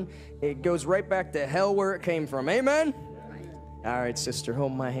pulling, it goes right back to hell where it came from. Amen? All right, sister,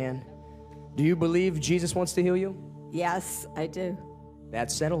 hold my hand. Do you believe Jesus wants to heal you? Yes, I do.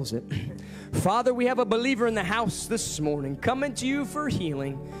 That settles it. Father, we have a believer in the house this morning coming to you for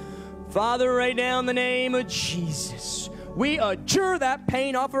healing. Father, right now in the name of Jesus, we adjure that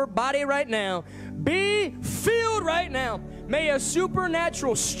pain off her body right now. Be filled right now. May a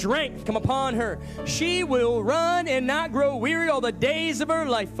supernatural strength come upon her. She will run and not grow weary all the days of her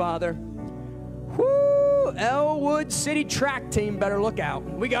life, Father. Whoo! Elwood City track team better look out.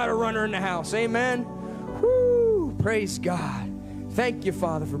 We got a runner in the house. Amen. Whoo! Praise God. Thank you,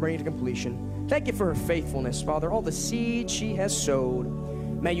 Father, for bringing it to completion. Thank you for her faithfulness, Father. All the seed she has sowed.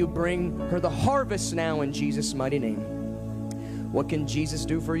 May you bring her the harvest now in Jesus' mighty name. What can Jesus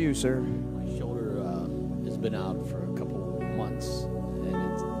do for you, sir? My shoulder has been out for a couple months, and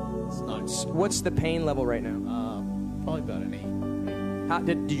it's not. What's the pain level right now? Probably about an 8. How,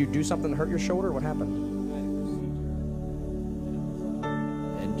 did you do something to hurt your shoulder? What happened?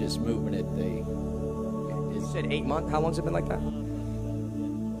 And just moving it, You said 8 months. How long's it been like that?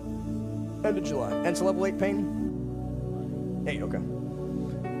 End of July. And it's level 8 pain? 8, okay.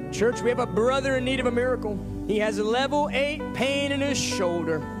 Church, we have a brother in need of a miracle. He has level 8 pain in his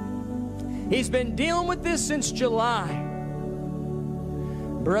shoulder. He's been dealing with this since July.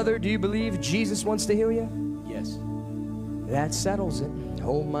 Brother, do you believe Jesus wants to heal you? Yes. That settles it.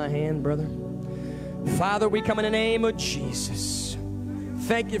 Hold my hand, brother. Father, we come in the name of Jesus.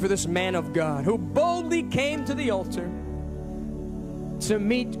 Thank you for this man of God who boldly came to the altar. to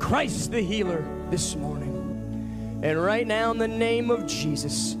meet Christ the healer this morning. And right now, in the name of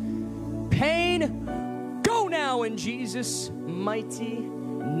Jesus, pain, go now in Jesus' mighty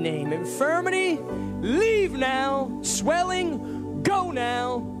name. Infirmity, leave now. Swelling, go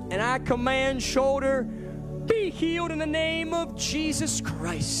now. And I command shoulder, be healed in the name of Jesus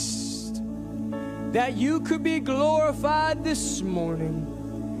Christ. That you could be glorified this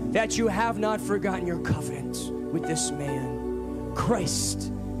morning, that you have not forgotten your covenant with this man,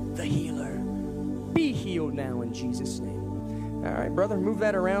 Christ the healer. Be healed now in Jesus' name. All right, brother, move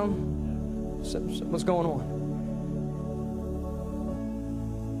that around. What's going on?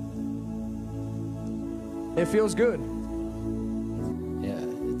 It feels good. Yeah,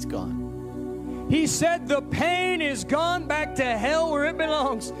 it's gone. He said the pain is gone back to hell where it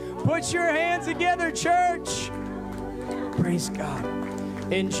belongs. Put your hands together, church. Praise God.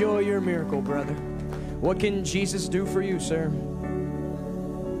 Enjoy your miracle, brother. What can Jesus do for you, sir?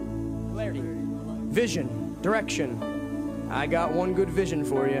 Clarity, vision, direction. I got one good vision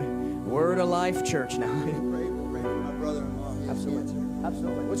for you. Word of Life Church now. Pray for my brother-in-law. Absolutely.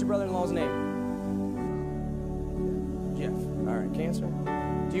 Absolutely. What's your brother-in-law's name? Jeff. All right, cancer.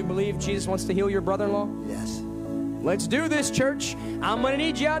 Do you believe Jesus wants to heal your brother-in-law? Yes. Let's do this, church. I'm going to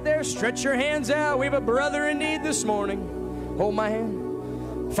need you out there. Stretch your hands out. We have a brother in need this morning. Hold my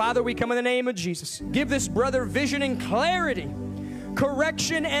hand. Father, we come in the name of Jesus. Give this brother vision and clarity,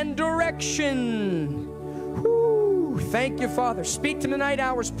 correction and direction. Woo. Thank you, Father. Speak to the night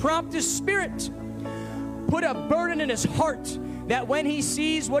hours. Prompt his spirit. Put a burden in his heart that when he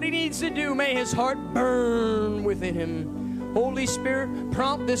sees what he needs to do, may his heart burn within him. Holy Spirit,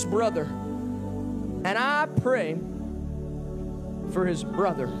 prompt this brother. And I pray for his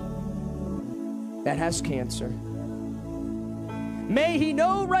brother that has cancer. May he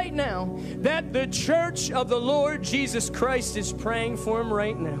know right now that the church of the Lord Jesus Christ is praying for him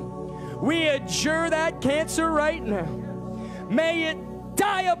right now. We adjure that cancer right now. May it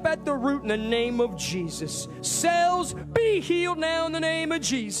die up at the root in the name of Jesus. Cells, be healed now in the name of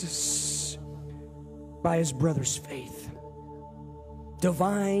Jesus. By his brother's faith.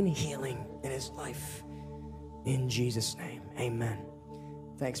 Divine healing in his life. In Jesus' name, amen.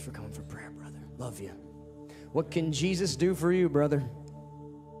 Thanks for coming for prayer, brother. Love you. What can Jesus do for you, brother?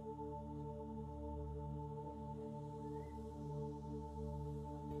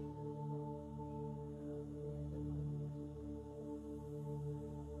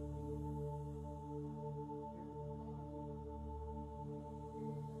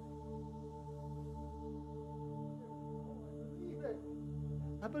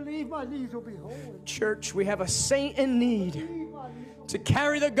 I believe my knees will be whole. Church, we have a saint in need to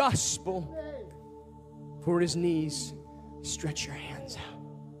carry the gospel. For his knees, stretch your hands out.